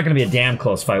 no, it's not gonna be a damn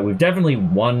close fight. We've definitely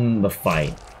won the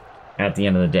fight at the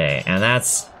end of the day, and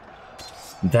that's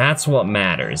what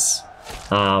matters.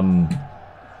 I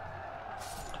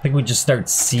think we just start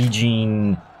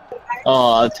sieging.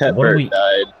 Oh, Tetbert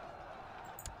died.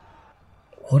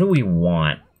 What do we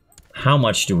want? How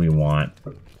much do we want?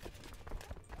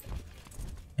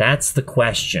 That's the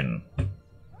question.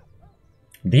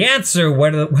 The answer,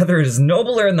 whether it is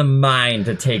nobler in the mind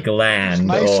to take land It's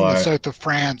nice in or... the south of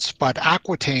France, but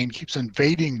Aquitaine keeps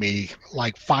invading me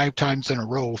like 5 times in a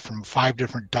row from 5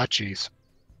 different duchies.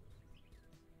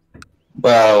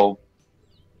 Well,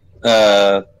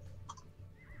 Ugh.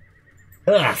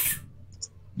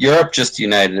 Europe just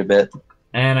united a bit.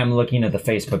 And I'm looking at the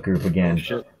Facebook group again. Oh,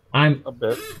 shit. I'm... A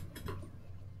bit.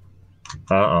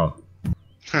 Uh-oh.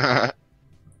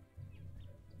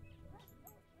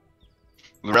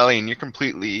 Lorrelion, you're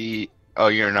completely... Oh,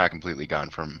 you're not completely gone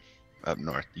from up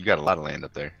north. You got a lot of land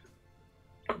up there.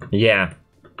 Yeah.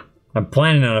 I'm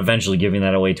planning on eventually giving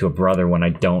that away to a brother when I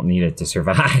don't need it to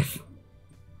survive.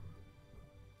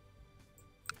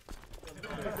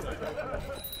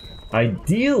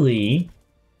 Ideally,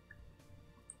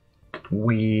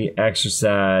 we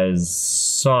exercise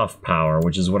soft power,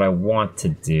 which is what I want to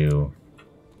do.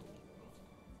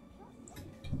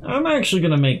 I'm actually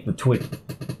gonna make the Twitch...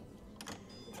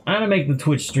 I'm gonna make the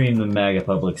Twitch stream the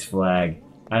Megapublics flag.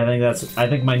 I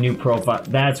think my new profile,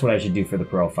 that's what I should do for the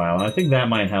profile. And I think that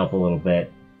might help a little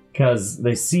bit. Because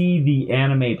they see the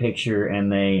anime picture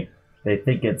and they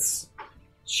think it's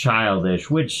childish,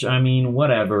 which, I mean,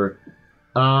 whatever.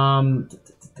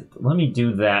 Let me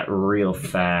do that real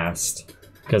fast.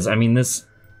 Because, I mean, this...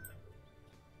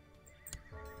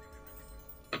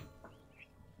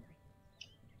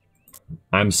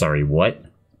 I'm sorry, what?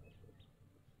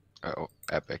 Oh,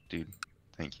 epic, dude.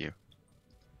 Thank you.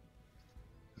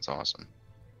 That's awesome.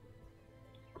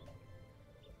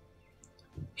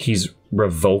 He's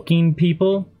revoking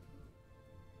people?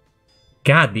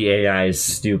 God, the AI is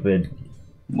stupid.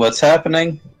 What's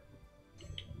happening?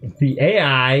 The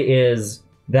AI is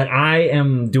that I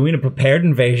am doing a prepared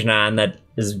invasion on that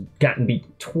has gotten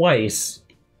beat twice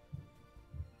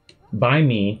by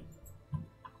me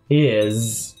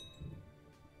is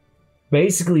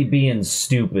basically being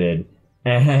stupid,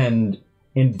 and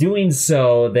in doing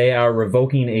so, they are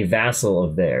revoking a vassal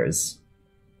of theirs.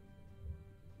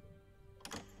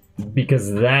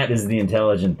 Because that is the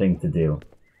intelligent thing to do.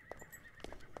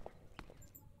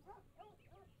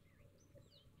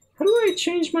 How do I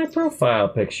change my profile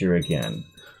picture again?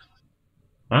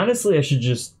 Honestly, I should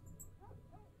just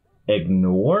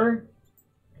ignore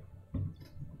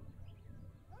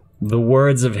the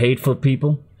words of hateful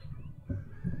people.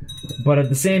 But at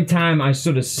the same time, I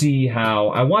sort of see how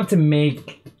I want to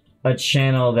make a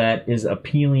channel that is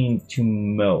appealing to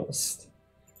most.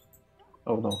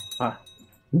 Oh no. Ah.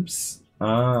 Oops.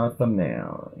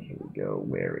 Thumbnail. Here we go.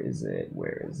 Where is it?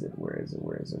 Where is it? Where is it?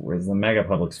 Where is it? Where's the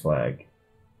Megapublics flag?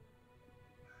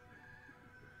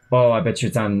 Oh, I bet you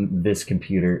it's on this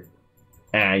computer.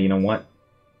 Ah, you know what?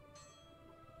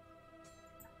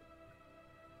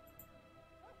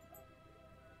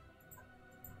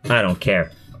 I don't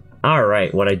care.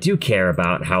 Alright, what I do care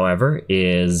about, however,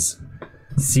 is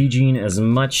sieging as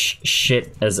much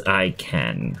shit as I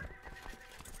can.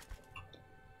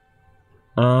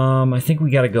 I think we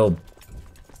gotta go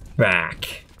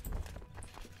back.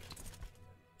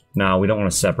 No, we don't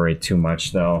want to separate too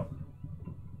much, though.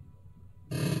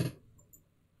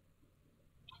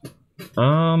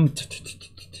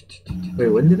 Wait,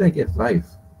 when did I get 5?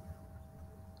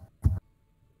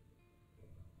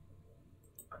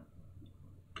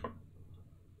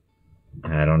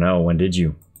 I don't know. When did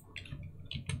you?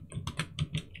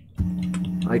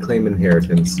 I claim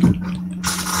inheritance.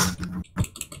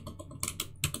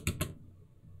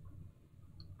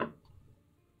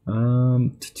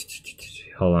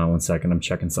 Hold on one second. I'm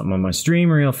checking something on my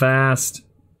stream real fast.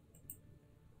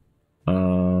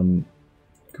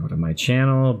 Go to my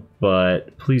channel,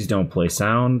 but please don't play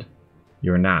sound.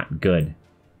 You're not good.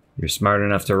 You're smart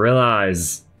enough to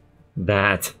realize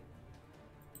that.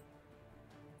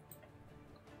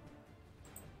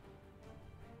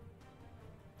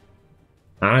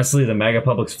 Honestly, the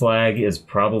Megapublics flag is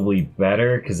probably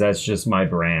better because that's just my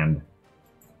brand.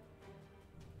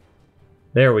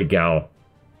 There we go.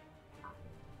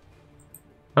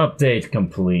 Update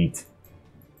complete.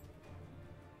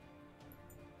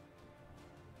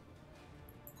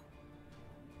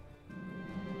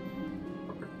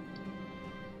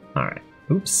 Alright.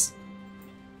 Oops.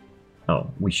 Oh,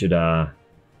 we should, okay,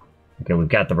 we've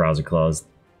got the browser closed.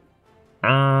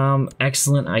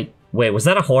 Excellent. Wait, was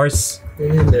that a horse?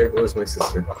 And there goes my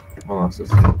sister. Oh,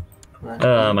 sister.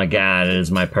 Oh my god, it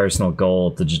is my personal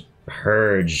goal to just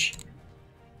purge.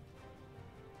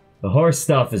 The horse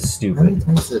stuff is stupid.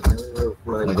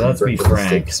 Like, let's be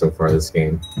frank. So far this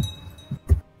game.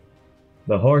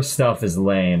 The horse stuff is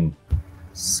lame.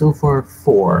 So far,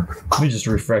 4. Let me just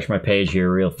refresh my page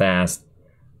here real fast.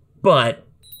 But,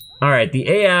 alright, the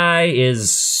AI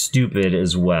is stupid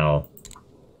as well.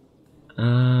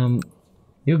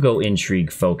 You'll go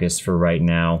intrigue focus for right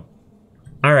now.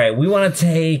 Alright, we want to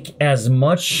take as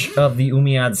much of the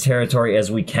Umayyads' territory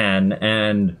as we can,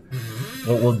 and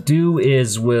what we'll do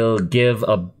is we'll give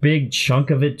a big chunk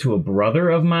of it to a brother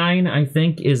of mine, I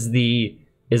think, is the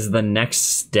next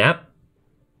step.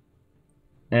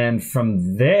 And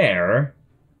from there,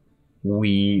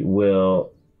 we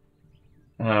will...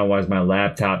 why is my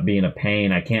laptop being a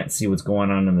pain? I can't see what's going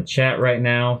on in the chat right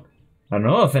now. I don't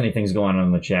know if anything's going on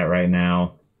in the chat right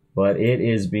now, but it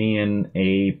is being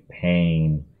a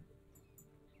pain.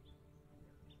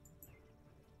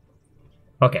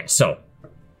 Okay, so.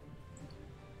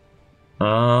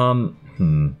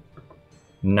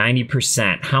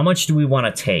 90%. How much do we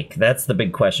want to take? That's the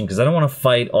big question, because I don't want to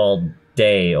fight all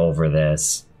day over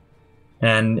this.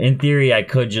 And in theory, I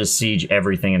could just siege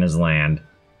everything in his land.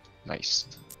 Nice.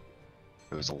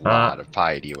 It was a lot of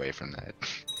piety away from that.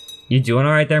 You doing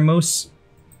all right there, Moose?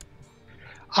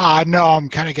 No, I'm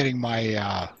kind of getting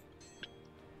my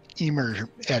Emer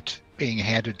at being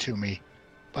handed to me,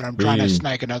 but I'm trying to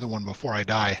snag another one before I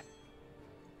die.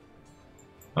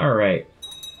 All right,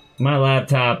 my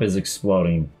laptop is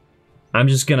exploding. I'm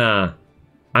just gonna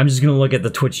look at the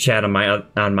Twitch chat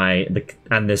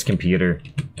on this computer.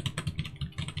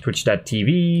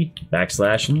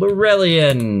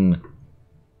 Twitch.tv/Lorrelion.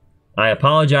 I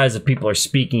apologize if people are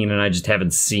speaking and I just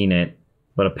haven't seen it,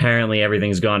 but apparently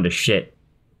everything's gone to shit.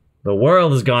 The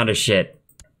world has gone to shit.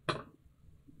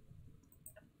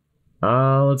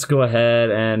 Let's go ahead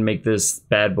and make this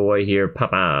bad boy here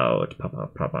pop out. Pop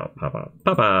out, pop out, pop out,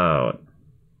 pop out.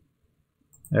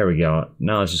 There we go.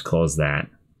 Now let's just close that.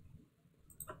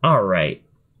 Alright.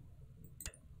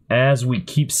 As we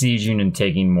keep sieging and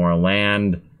taking more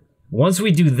land, once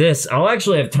we do this, I'll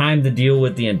actually have time to deal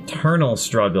with the internal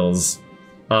struggles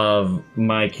of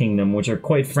my kingdom, which are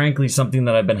quite frankly something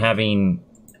that I've been having...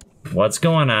 What's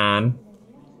going on?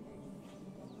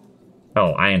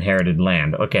 Oh, I inherited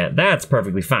land. Okay, that's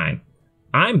perfectly fine.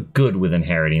 I'm good with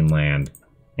inheriting land.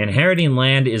 Inheriting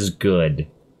land is good.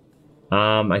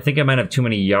 I think I might have too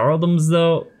many Jarldoms,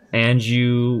 though.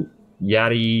 Anju,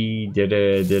 Yadi,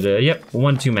 da-da. Yep,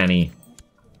 one too many.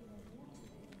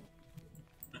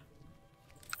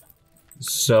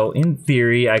 So, in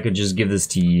theory, I could just give this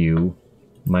to you,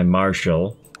 my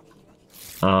Marshal.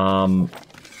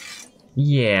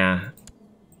 Yeah.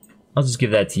 I'll just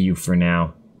give that to you for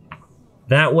now.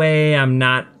 That way, I'm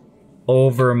not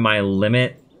over my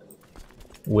limit,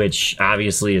 which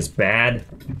obviously is bad.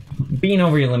 Being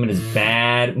over your limit is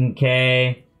bad,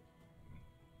 okay?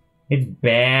 It's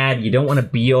bad. You don't want to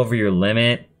be over your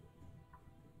limit.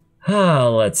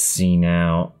 Oh, let's see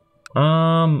now. You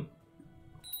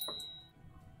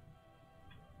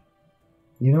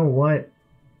know what?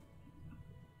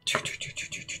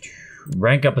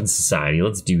 Rank up in society.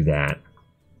 Let's do that.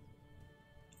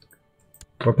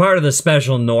 We're part of the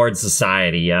special Nord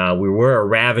society. We were a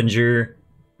Ravager,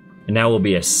 and now we'll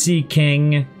be a Sea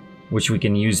King, which we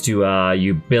can use to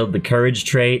you build the courage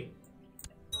trait.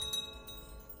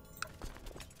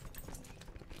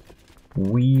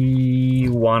 We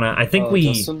wanna. I think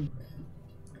we. Justin?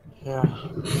 Yeah.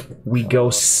 We go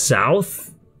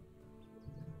south,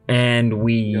 and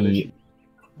we.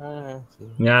 I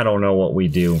don't know what we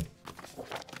do.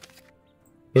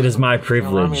 It is my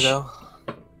privilege.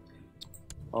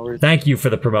 Thank you for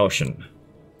the promotion.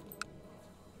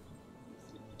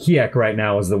 Kiek right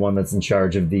now is the one that's in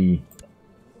charge of the...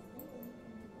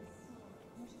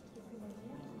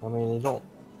 I mean, you don't...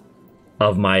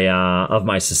 Of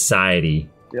my society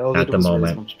at the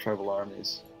moment. A bunch of tribal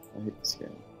armies. I hate this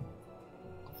game.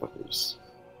 Fuckers.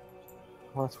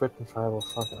 I want to switch from tribal.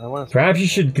 Fuck it. I want to. Perhaps you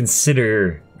should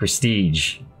consider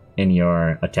prestige in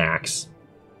your attacks.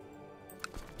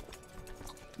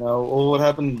 No, well, what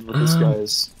happened with this guy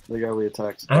is the guy we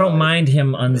attacked. I don't mind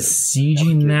him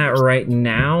unsieging that right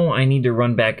now. I need to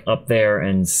run back up there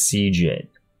and siege it.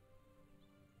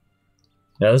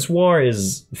 Yeah, this war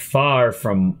is far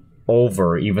from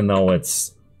over, even though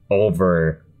it's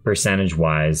over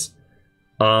percentage-wise.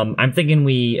 I'm thinking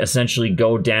we essentially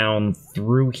go down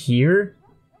through here.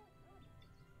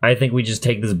 I think we just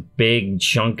take this big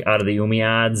chunk out of the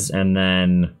Umayyads, and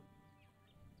then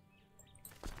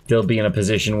they'll be in a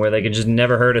position where they can just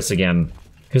never hurt us again.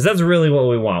 Because that's really what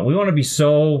we want. We want to be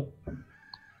so...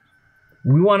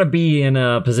 We want to be in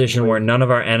a position where none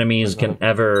of our enemies can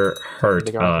ever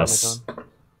hurt us.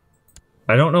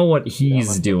 I don't know what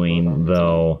he's doing,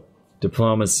 though.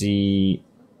 Diplomacy...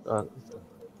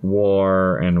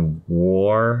 War and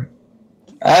war.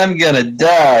 I'm gonna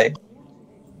die.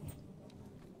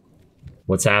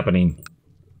 What's happening?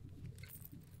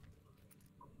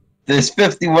 There's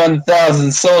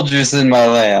 51,000 soldiers in my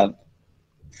land.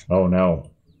 Oh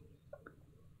no.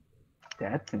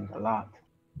 That seems a lot.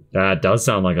 That does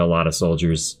sound like a lot of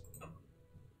soldiers.